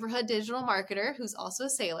friendly neighborhood digital marketer who's also a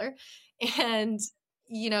sailor. And,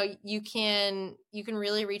 you know, you can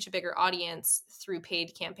really reach a bigger audience through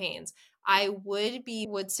paid campaigns. I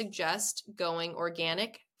would suggest going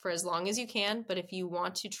organic for as long as you can, but if you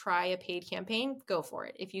want to try a paid campaign, go for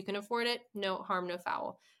it. If you can afford it, no harm, no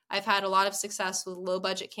foul. I've had a lot of success with low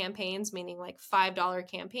budget campaigns, meaning like $5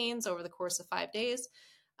 campaigns over the course of 5 days.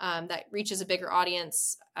 That reaches a bigger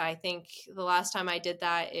audience. I think the last time I did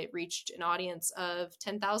that, it reached an audience of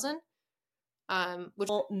 10,000. Which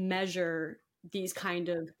will measure these kind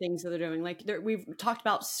of things that they're doing. Like we've talked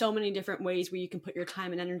about so many different ways where you can put your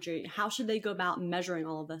time and energy. How should they go about measuring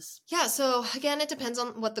all of this? Yeah, so again, it depends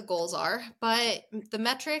on what the goals are, but the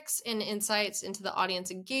metrics and insights into the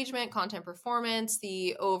audience engagement, content performance,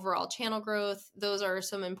 the overall channel growth, those are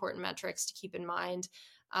some important metrics to keep in mind.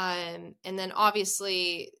 And then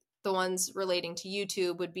obviously the ones relating to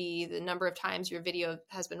YouTube would be the number of times your video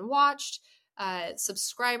has been watched,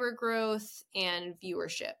 subscriber growth, and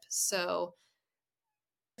viewership. So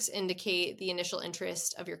indicate the initial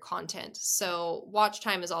interest of your content. So watch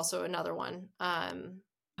time is also another one.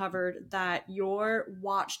 Covered that your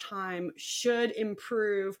watch time should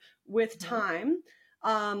improve with time.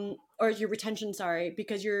 Or your retention,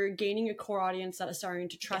 because you're gaining a core audience that is starting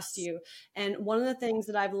to trust you. And one of the things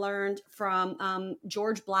that I've learned from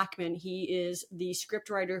George Blackman, he is the script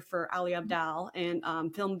writer for Ali Abdaal and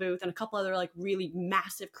Film Booth and a couple other like really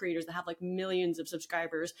massive creators that have like millions of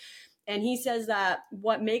subscribers. And he says that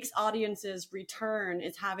what makes audiences return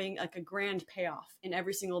is having like a grand payoff in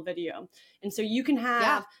every single video. And so you can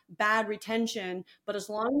have bad retention, but as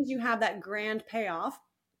long as you have that grand payoff,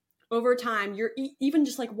 over time, you're even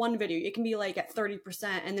just like one video, it can be like at 30%,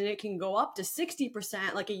 and then it can go up to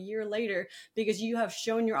 60% like a year later, because you have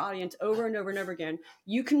shown your audience over and over and over again,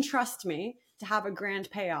 you can trust me to have a grand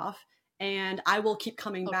payoff, and I will keep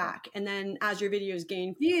coming back. And then as your videos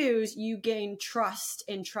gain views, you gain trust,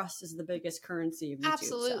 and trust is the biggest currency of YouTube.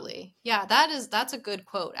 Absolutely. So. Yeah, that's a good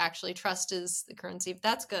quote, actually. Trust is the currency.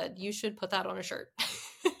 That's good. You should put that on a shirt.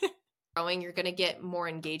 Growing, you're going to get more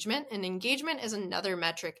engagement, and engagement is another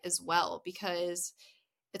metric as well, because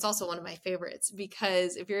it's also one of my favorites,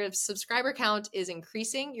 because if your subscriber count is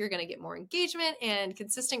increasing, you're going to get more engagement, and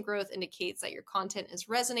consistent growth indicates that your content is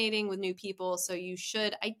resonating with new people. So you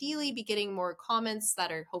should ideally be getting more comments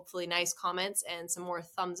that are hopefully nice comments, and some more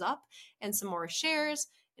thumbs up and some more shares.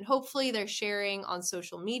 And hopefully they're sharing on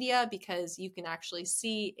social media, because you can actually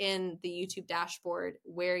see in the YouTube dashboard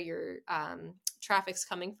where your traffic's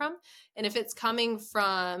coming from. And if it's coming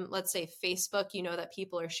from, let's say, Facebook, you know that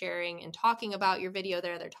people are sharing and talking about your video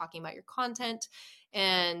there. They're talking about your content.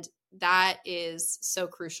 And that is so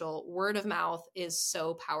crucial. Word of mouth is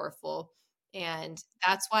so powerful. And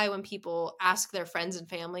that's why when people ask their friends and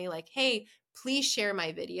family, like, hey, please share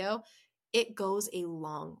my video, it goes a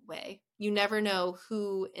long way. You never know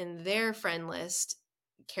who in their friend list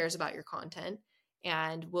cares about your content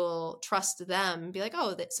and will trust them and be like,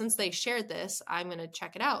 oh, since they shared this, I'm going to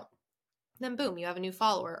check it out. Then boom, you have a new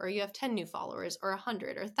follower, or you have 10 new followers, or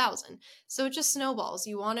 100 or 1,000. So it just snowballs.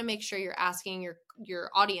 You want to make sure you're asking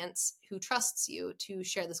your audience who trusts you to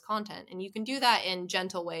share this content. And you can do that in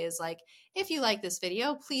gentle ways. Like, if you like this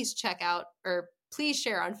video, please check out, or please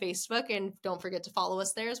share on Facebook, and don't forget to follow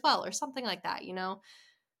us there as well, or something like that, you know?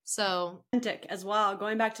 So authentic as well,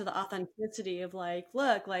 going back to the authenticity of like,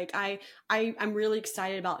 look, like I'm really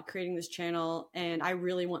excited about creating this channel, and I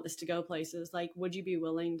really want this to go places. Like, would you be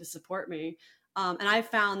willing to support me? And I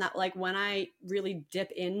found that like when I really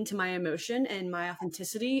dip into my emotion and my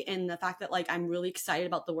authenticity, and the fact that like I'm really excited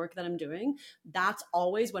about the work that I'm doing, that's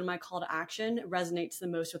always when my call to action resonates the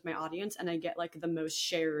most with my audience, and I get like the most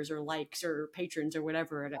shares or likes or patrons or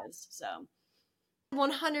whatever it is. So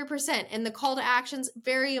 100%. And the call to action's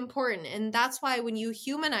very important. And that's why when you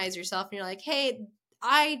humanize yourself and you're like, hey,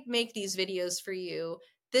 I make these videos for you,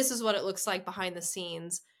 this is what it looks like behind the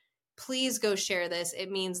scenes, please go share this, it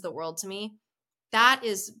means the world to me. That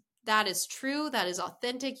is true. That is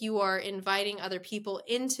authentic. You are inviting other people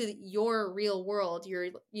into your real world.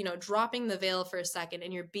 You're, dropping the veil for a second,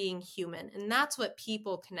 and you're being human. And that's what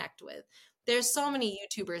people connect with. There's so many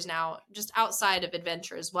YouTubers now, just outside of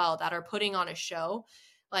adventure as well, that are putting on a show,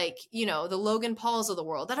 like, the Logan Pauls of the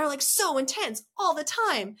world, that are like so intense all the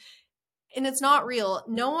time. And it's not real.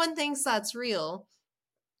 No one thinks that's real.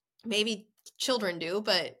 Maybe children do,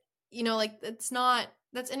 but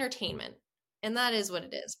that's entertainment. And that is what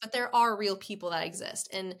it is. But there are real people that exist.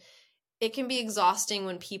 And it can be exhausting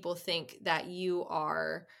when people think that you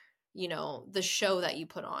are, the show that you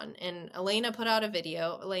put on. And Elena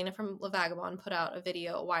from La Vagabond put out a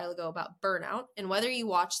video a while ago about burnout. And whether you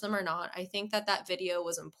watch them or not, I think that video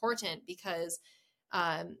was important, because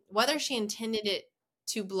whether she intended it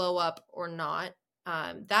to blow up or not,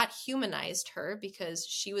 that humanized her, because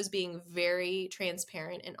she was being very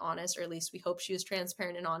transparent and honest, or at least we hope she was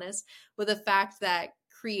transparent and honest with the fact that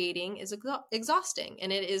creating is exhausting,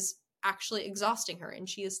 and it is actually exhausting her, and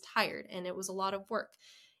she is tired, and it was a lot of work.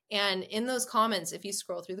 And in those comments, if you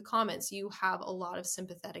scroll through the comments, you have a lot of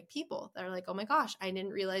sympathetic people that are like, oh my gosh, I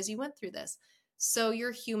didn't realize you went through this. So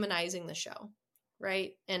you're humanizing the show,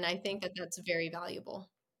 right? And I think that that's very valuable.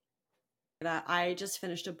 That I just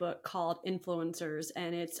finished a book called Influencers,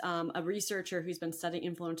 and it's a researcher who's been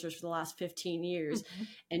studying influencers for the last 15 years. Mm-hmm.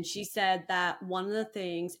 And she said that one of the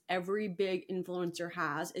things every big influencer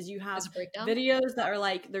has is you have videos that are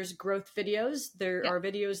like, there's growth videos. There are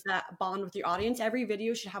videos that bond with your audience. Every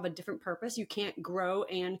video should have a different purpose. You can't grow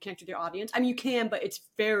and connect with your audience. I mean, you can, but it's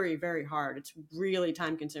very, very hard. It's really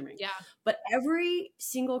time consuming. Yeah. But every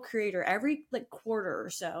single creator, every like quarter or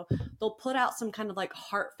so, they'll put out some kind of like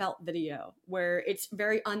heartfelt video where it's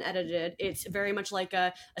very unedited. It's very much like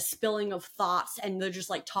a spilling of thoughts, and they're just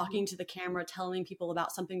like talking to the camera, telling people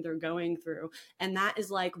about something they're going through. And that is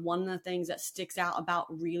like one of the things that sticks out about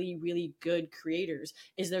really, really good creators,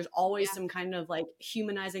 is there's always some kind of like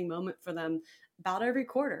humanizing moment for them about every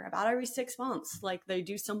quarter, about every 6 months, like they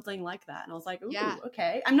do something like that. And I was like, ooh, Yeah.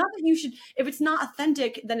 okay. I'm not that you should, if it's not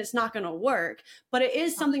authentic, then it's not going to work. But it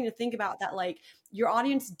is something to think about, that like your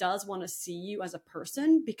audience does want to see you as a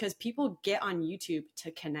person, because people get on YouTube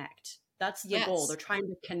to connect. That's the goal. They're trying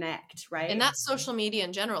to connect, right? And that's social media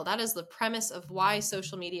in general. That is the premise of why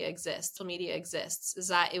social media exists. Social media exists is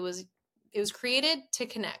that it was created to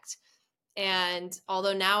connect. And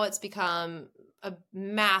although now it's become a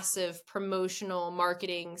massive promotional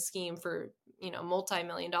marketing scheme for,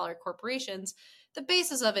 multi-million-dollar corporations, the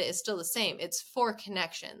basis of it is still the same. It's for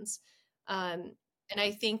connections. And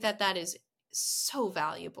I think that is so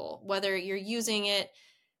valuable, whether you're using it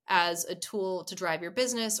as a tool to drive your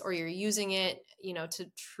business, or you're using it, to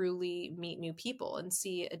truly meet new people and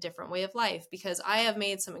see a different way of life. Because I have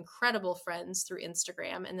made some incredible friends through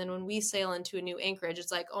Instagram. And then when we sail into a new anchorage,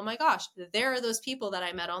 it's like, oh my gosh, there are those people that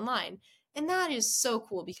I met online. And that is so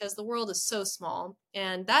cool, because the world is so small.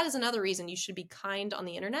 And that is another reason you should be kind on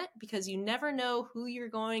the internet, because you never know who you're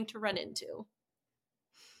going to run into.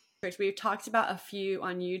 We've talked about a few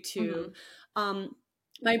on YouTube.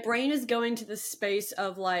 My brain is going to the space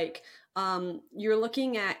of like, you're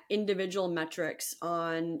looking at individual metrics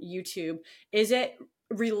on YouTube. Is it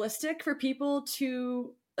realistic for people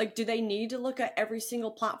to, like, do they need to look at every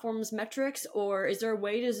single platform's metrics, or is there a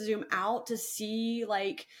way to zoom out to see you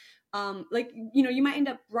might end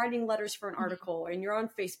up writing letters for an article, and you're on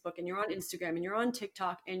Facebook, and you're on Instagram, and you're on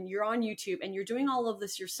TikTok, and you're on YouTube, and you're doing all of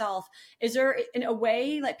this yourself. Is there in a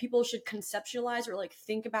way like people should conceptualize or like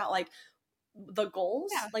think about like the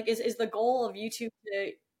goals? Like is the goal of YouTube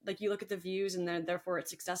to, like, you look at the views and then therefore it's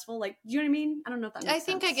successful? Like, do you know what I mean? I don't know if that makes sense. I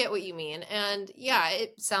think I get what you mean. And yeah,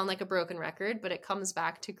 it sounds like a broken record, but it comes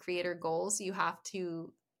back to creator goals. You have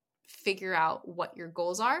to figure out what your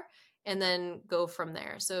goals are and then go from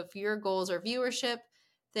there. So if your goals are viewership,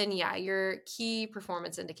 then yeah, your key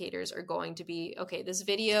performance indicators are going to be, okay, this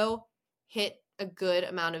video hit a good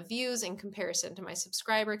amount of views in comparison to my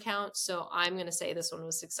subscriber count, so I'm going to say this one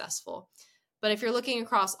was successful. But if you're looking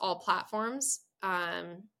across all platforms,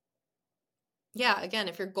 again,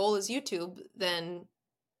 if your goal is YouTube, then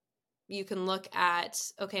you can look at,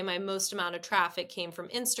 okay, my most amount of traffic came from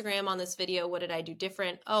Instagram on this video. What did I do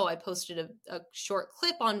different? Oh, I posted a short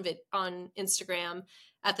clip on Instagram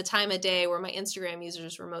at the time of day where my Instagram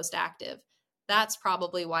users were most active. That's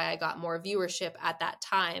probably why I got more viewership at that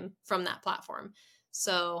time from that platform.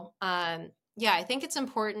 So, I think it's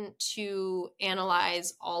important to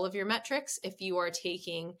analyze all of your metrics if you are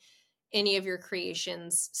taking any of your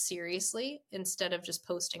creations seriously instead of just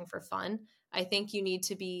posting for fun. I think you need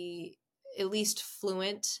to be at least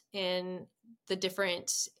fluent in the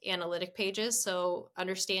different analytic pages. So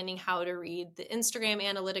understanding how to read the Instagram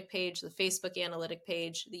analytic page, the Facebook analytic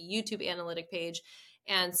page, the YouTube analytic page,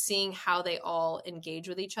 and seeing how they all engage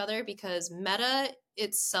with each other, because Meta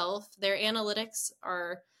itself, their analytics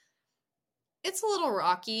it's a little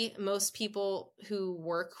rocky. Most people who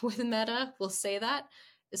work with Meta will say that,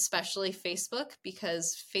 especially Facebook,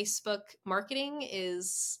 because Facebook marketing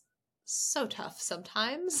is so tough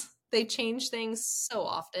sometimes. They change things so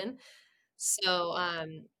often. So,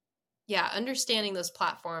 understanding those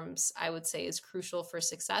platforms, I would say, is crucial for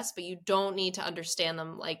success, but you don't need to understand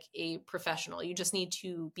them like a professional. You just need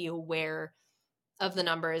to be aware of the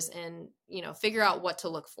numbers and, figure out what to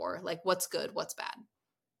look for, like what's good, what's bad.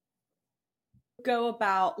 Go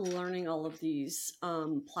about learning all of these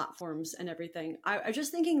platforms and everything. I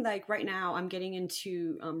just thinking, like, right now I'm getting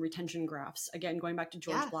into retention graphs. Again, going back to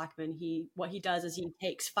George Blackman, what he does is he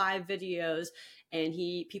takes 5 videos and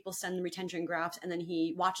people send the retention graphs, and then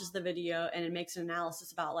he watches the video and it makes an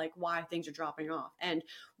analysis about like why things are dropping off. And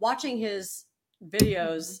watching his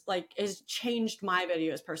videos like has changed my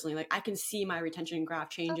videos personally. Like I can see my retention graph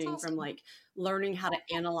changing from like learning how to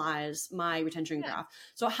analyze my retention graph.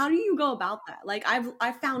 So how do you go about that? Like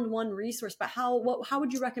I've found one resource, but how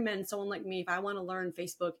would you recommend someone like me, if I want to learn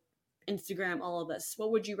Facebook, Instagram, all of this, what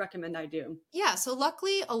would you recommend I do? Yeah, so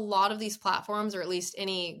luckily a lot of these platforms, or at least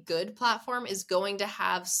any good platform, is going to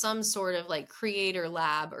have some sort of like creator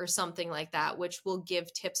lab or something like that, which will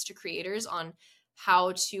give tips to creators on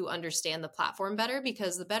how to understand the platform better,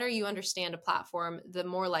 because the better you understand a platform, the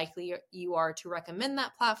more likely you are to recommend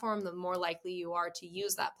that platform, the more likely you are to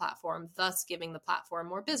use that platform, thus giving the platform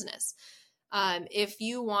more business. If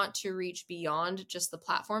you want to reach beyond just the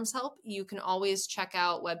platform's help, you can always check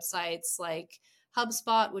out websites like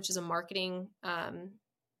HubSpot, which is a marketing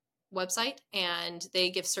website, and they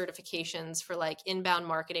give certifications for like inbound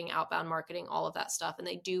marketing, outbound marketing, all of that stuff. And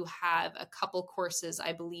they do have a couple courses,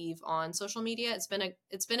 I believe, on social media. It's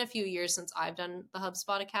been a few years since I've done the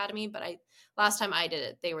HubSpot Academy, but last time I did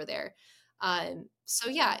it, they were there. So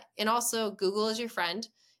yeah, and also Google is your friend.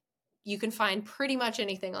 You can find pretty much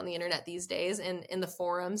anything on the internet these days, and in the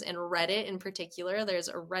forums, and Reddit in particular. There's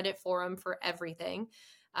a Reddit forum for everything.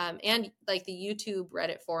 And like the YouTube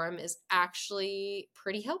Reddit forum is actually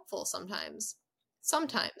pretty helpful sometimes.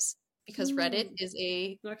 Sometimes, because Reddit is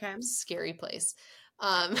a Okay. scary place.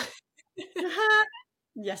 Um,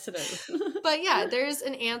 Yes, it is. but yeah, there's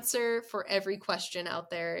an answer for every question out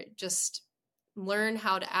there. Just learn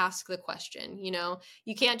how to ask the question.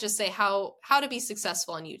 You can't just say how to be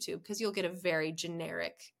successful on YouTube, because you'll get a very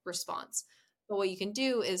generic response. But what you can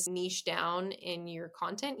do is niche down in your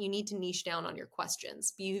content. You need to niche down on your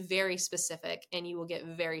questions. Be very specific, and you will get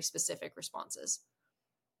very specific responses.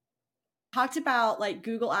 Talked about like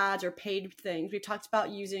Google ads or paid things. We've talked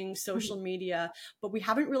about using social media, but we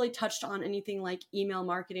haven't really touched on anything like email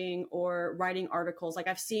marketing or writing articles. Like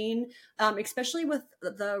I've seen, especially with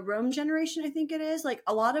the Rome generation, I think it is, like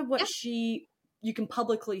a lot of what you can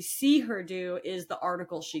publicly see her do is the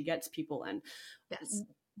article she gets people in. Yes.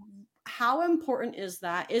 How important is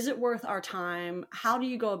that? Is it worth our time? How do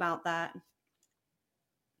you go about that?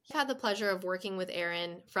 I've had the pleasure of working with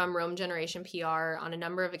Erin from Rome Generation PR on a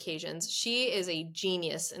number of occasions. She is a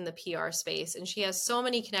genius in the PR space, and she has so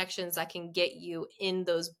many connections that can get you in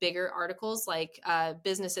those bigger articles like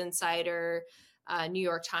Business Insider, New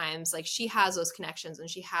York Times. Like, she has those connections, and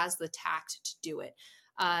she has the tact to do it.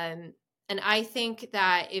 And I think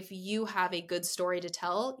that if you have a good story to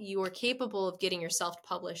tell, you are capable of getting yourself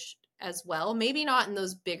published as well. Maybe not in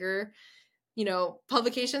those bigger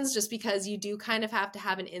publications, just because you do kind of have to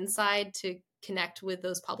have an inside to connect with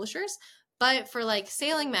those publishers. But for like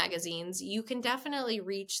sailing magazines, you can definitely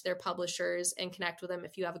reach their publishers and connect with them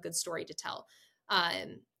if you have a good story to tell.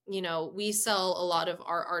 We sell a lot of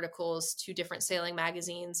our articles to different sailing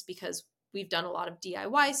magazines because we've done a lot of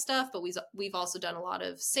DIY stuff, but we've also done a lot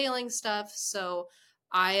of sailing stuff. So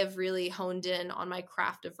I have really honed in on my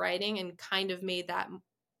craft of writing and kind of made that,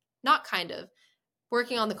 not kind of,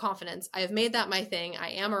 working on the confidence. I have made that my thing.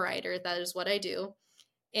 I am a writer. That is what I do.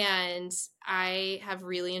 And I have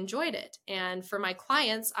really enjoyed it. And for my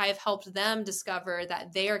clients, I've helped them discover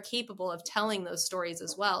that they are capable of telling those stories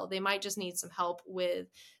as well. They might just need some help with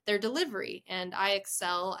their delivery. And I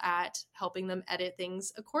excel at helping them edit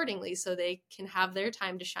things accordingly so they can have their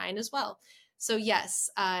time to shine as well. So yes,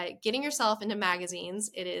 getting yourself into magazines,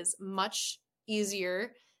 it is much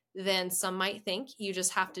easier than some might think. You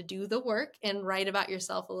just have to do the work and write about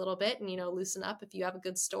yourself a little bit and, loosen up. If you have a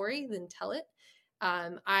good story, then tell it.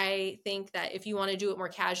 I think that if you want to do it more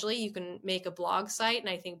casually, you can make a blog site. And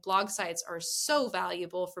I think blog sites are so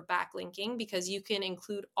valuable for backlinking because you can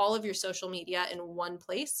include all of your social media in one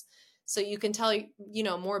place. So you can tell,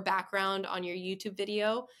 more background on your YouTube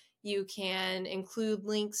video. You can include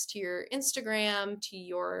links to your Instagram, to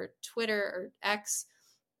your Twitter or X,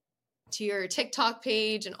 to your TikTok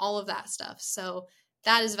page, and all of that stuff. So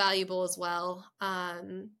that is valuable as well.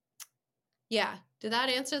 Yeah. Did that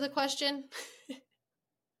answer the question?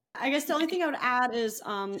 I guess the only thing I would add is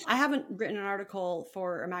I haven't written an article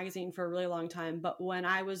for a magazine for a really long time, but when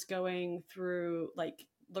I was going through like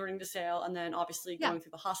learning to sail and then obviously going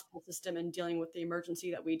through the hospital system and dealing with the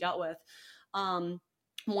emergency that we dealt with,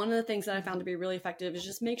 one of the things that I found to be really effective is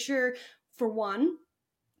just make sure, for one,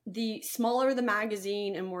 the smaller the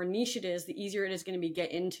magazine and more niche it is, the easier it is going to be get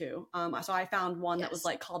into. So I found one that was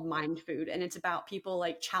like called Mind Food, and it's about people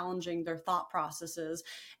like challenging their thought processes.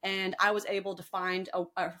 And I was able to find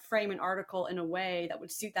a frame an article in a way that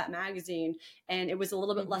would suit that magazine. And it was a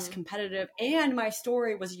little bit less competitive. And my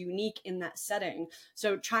story was unique in that setting.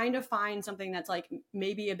 So trying to find something that's like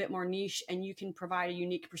maybe a bit more niche and you can provide a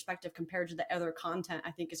unique perspective compared to the other content, I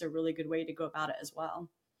think is a really good way to go about it as well.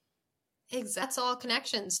 Exactly. That's all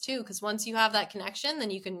connections too, because once you have that connection,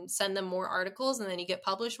 then you can send them more articles and then you get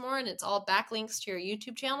published more, and it's all backlinks to your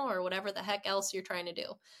YouTube channel or whatever the heck else you're trying to do.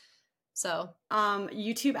 So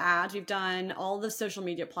YouTube ads, we've done all the social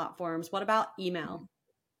media platforms. What about email?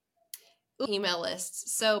 Email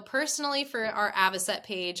lists. So personally, for our Avocet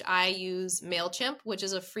page, I use MailChimp, which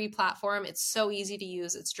is a free platform. It's so easy to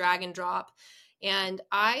use. It's drag and drop. And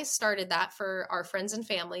I started that for our friends and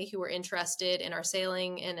family who were interested in our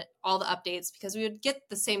sailing and all the updates, because we would get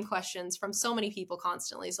the same questions from so many people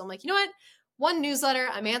constantly. So I'm like, you know what? One newsletter,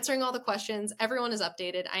 I'm answering all the questions. Everyone is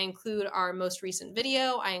updated. I include our most recent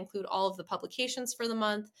video. I include all of the publications for the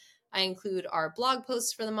month. I include our blog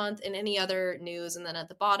posts for the month and any other news. And then at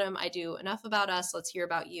the bottom, I do enough about us. Let's hear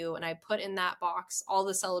about you. And I put in that box all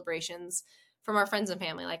the celebrations from our friends and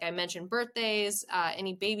family. Like I mentioned, birthdays,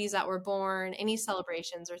 any babies that were born, any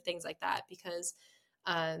celebrations or things like that, because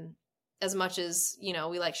as much as,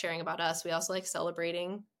 we like sharing about us, we also like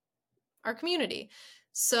celebrating our community.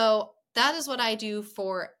 So that is what I do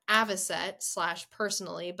for Avocet /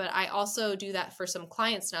 personally, but I also do that for some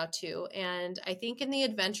clients now too. And I think in the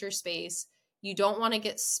adventure space, you don't want to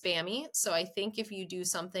get spammy. So I think if you do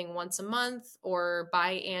something once a month or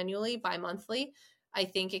bi-monthly, I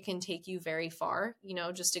think it can take you very far,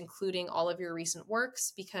 just including all of your recent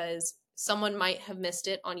works, because someone might have missed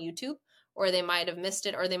it on YouTube, or they might have missed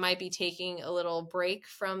it, or they might be taking a little break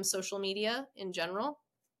from social media in general.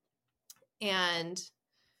 And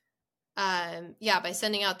by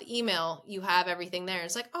sending out the email, you have everything there.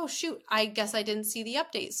 It's like, oh shoot, I guess I didn't see the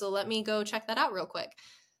update, so let me go check that out real quick.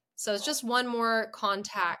 So it's just one more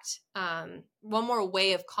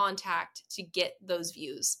way of contact to get those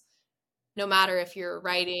views, no matter if you're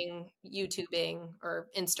writing, YouTubing, or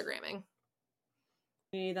Instagramming.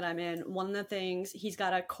 That I'm in, one of the things, he's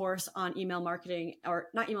got a course on email marketing, or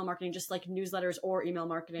not email marketing, just like newsletters or email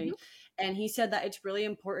marketing. Mm-hmm. And he said that it's really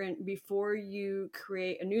important before you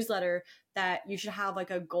create a newsletter that you should have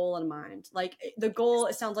like a goal in mind. Like the goal,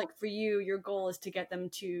 it sounds like for you, your goal is to get them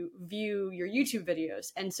to view your YouTube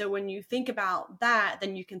videos. And so when you think about that,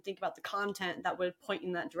 then you can think about the content that would point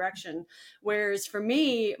in that direction. Whereas for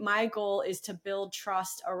me, my goal is to build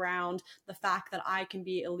trust around the fact that I can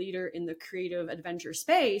be a leader in the creative adventure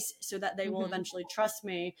space, so that they will eventually trust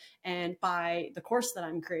me and buy the course that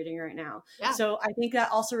I'm creating right now. Yeah. So I think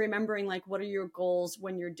that also remembering like, what are your goals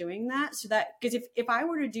when you're doing that? So that, because if I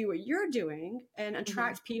were to do what you're doing and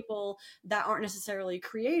attract people that aren't necessarily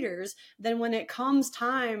creators, then when it comes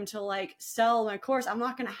time to like sell my course, I'm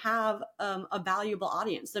not going to have a valuable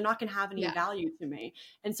audience. They're not going to have any value to me.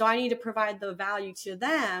 And so I need to provide the value to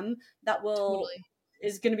them that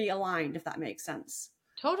is going to be aligned, if that makes sense.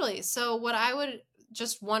 Totally. So what I would,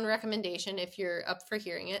 just one recommendation, if you're up for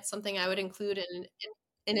hearing it, something I would include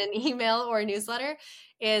in an email or a newsletter,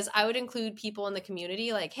 is I would include people in the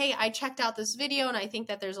community like, hey, I checked out this video and I think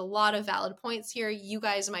that there's a lot of valid points here. You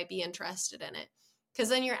guys might be interested in it. Because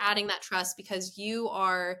then you're adding that trust, because you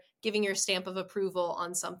are giving your stamp of approval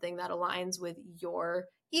on something that aligns with your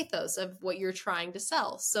ethos of what you're trying to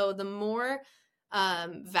sell. So the more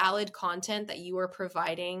valid content that you are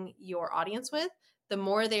providing your audience with, the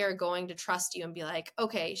more they are going to trust you and be like,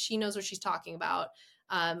 okay, she knows what she's talking about.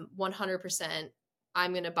 100%.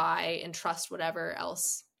 I'm going to buy and trust whatever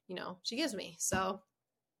else, she gives me. So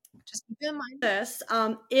just keep in mind this.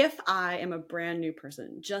 If I am a brand new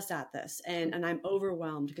person just at this and I'm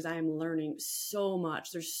overwhelmed because I am learning so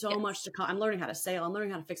much, there's so much to come. I'm learning how to sail. I'm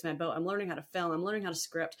learning how to fix my boat. I'm learning how to film. I'm learning how to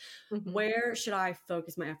script. Where should I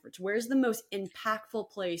focus my efforts? Where's the most impactful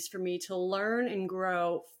place for me to learn and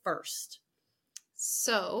grow first?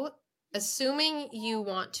 So assuming you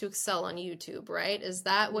want to excel on YouTube, right? Is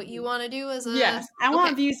that what you want to do as a... Yes, I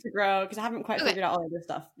want views to grow because I haven't quite figured out all of this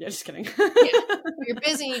stuff. Yeah, just kidding. You're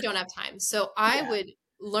busy and you don't have time. So I would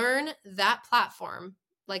learn that platform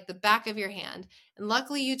like the back of your hand. And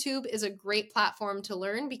luckily YouTube is a great platform to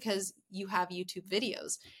learn because you have YouTube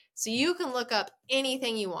videos. So you can look up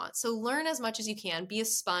anything you want. So learn as much as you can, be a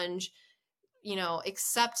sponge,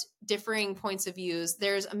 accept differing points of views.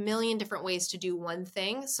 There's a million different ways to do one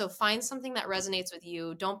thing. So find something that resonates with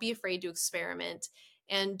you. Don't be afraid to experiment,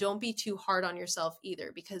 and don't be too hard on yourself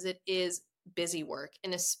either, because it is busy work.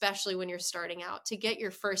 And especially when you're starting out, to get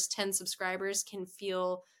your first 10 subscribers can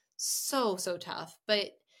feel so tough.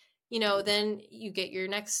 But, then you get your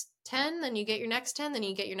next 10, then you get your next 10, then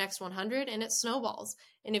you get your next 100, and it snowballs.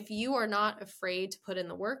 And if you are not afraid to put in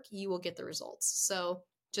the work, you will get the results. So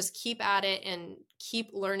just keep at it and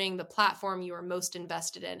keep learning the platform you are most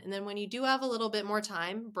invested in. And then when you do have a little bit more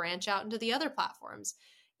time, branch out into the other platforms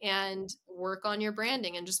and work on your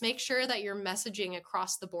branding, and just make sure that your messaging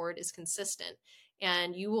across the board is consistent.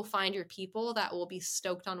 And you will find your people that will be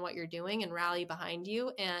stoked on what you're doing and rally behind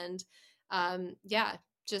you. And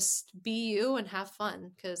just be you and have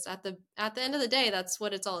fun. Because at the end of the day, that's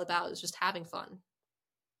what it's all about, is just having fun.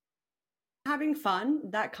 Having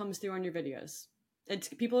fun, that comes through on your videos.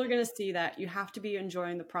 People are going to see that. You have to be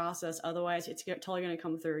enjoying the process. Otherwise, it's totally going to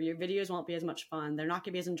come through. Your videos won't be as much fun. They're not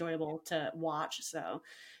going to be as enjoyable to watch. So,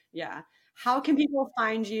 yeah. How can people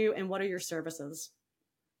find you, and what are your services?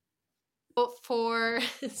 For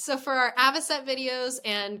our Avocet videos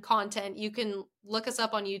and content, you can look us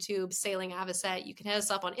up on YouTube, Sailing Avocet. You can hit us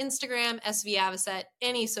up on Instagram, SV Avocet.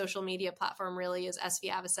 Any social media platform really is SV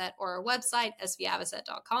Avocet, or our website,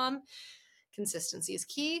 svavocet.com. Consistency is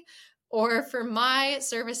key. Or for my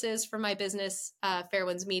services, for my business,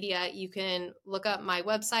 Fairwinds Media, you can look up my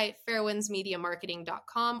website,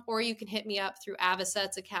 fairwindsmediamarketing.com, or you can hit me up through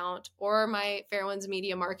Avocet's account or my Fairwinds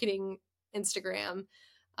Media Marketing Instagram.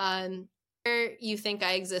 Where you think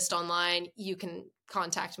I exist online, you can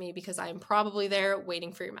contact me, because I am probably there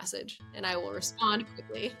waiting for your message and I will respond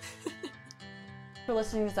quickly. For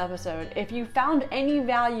listening to this episode. If you found any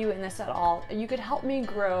value in this at all, you could help me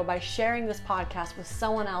grow by sharing this podcast with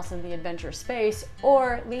someone else in the adventure space,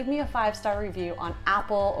 or leave me a 5-star review on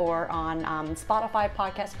Apple or on Spotify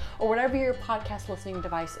podcasts, or whatever your podcast listening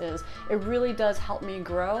device is. It really does help me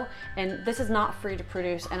grow, and this is not free to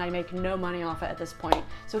produce, and I make no money off it at this point.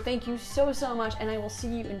 So thank you so much, and I will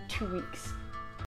see you in 2 weeks.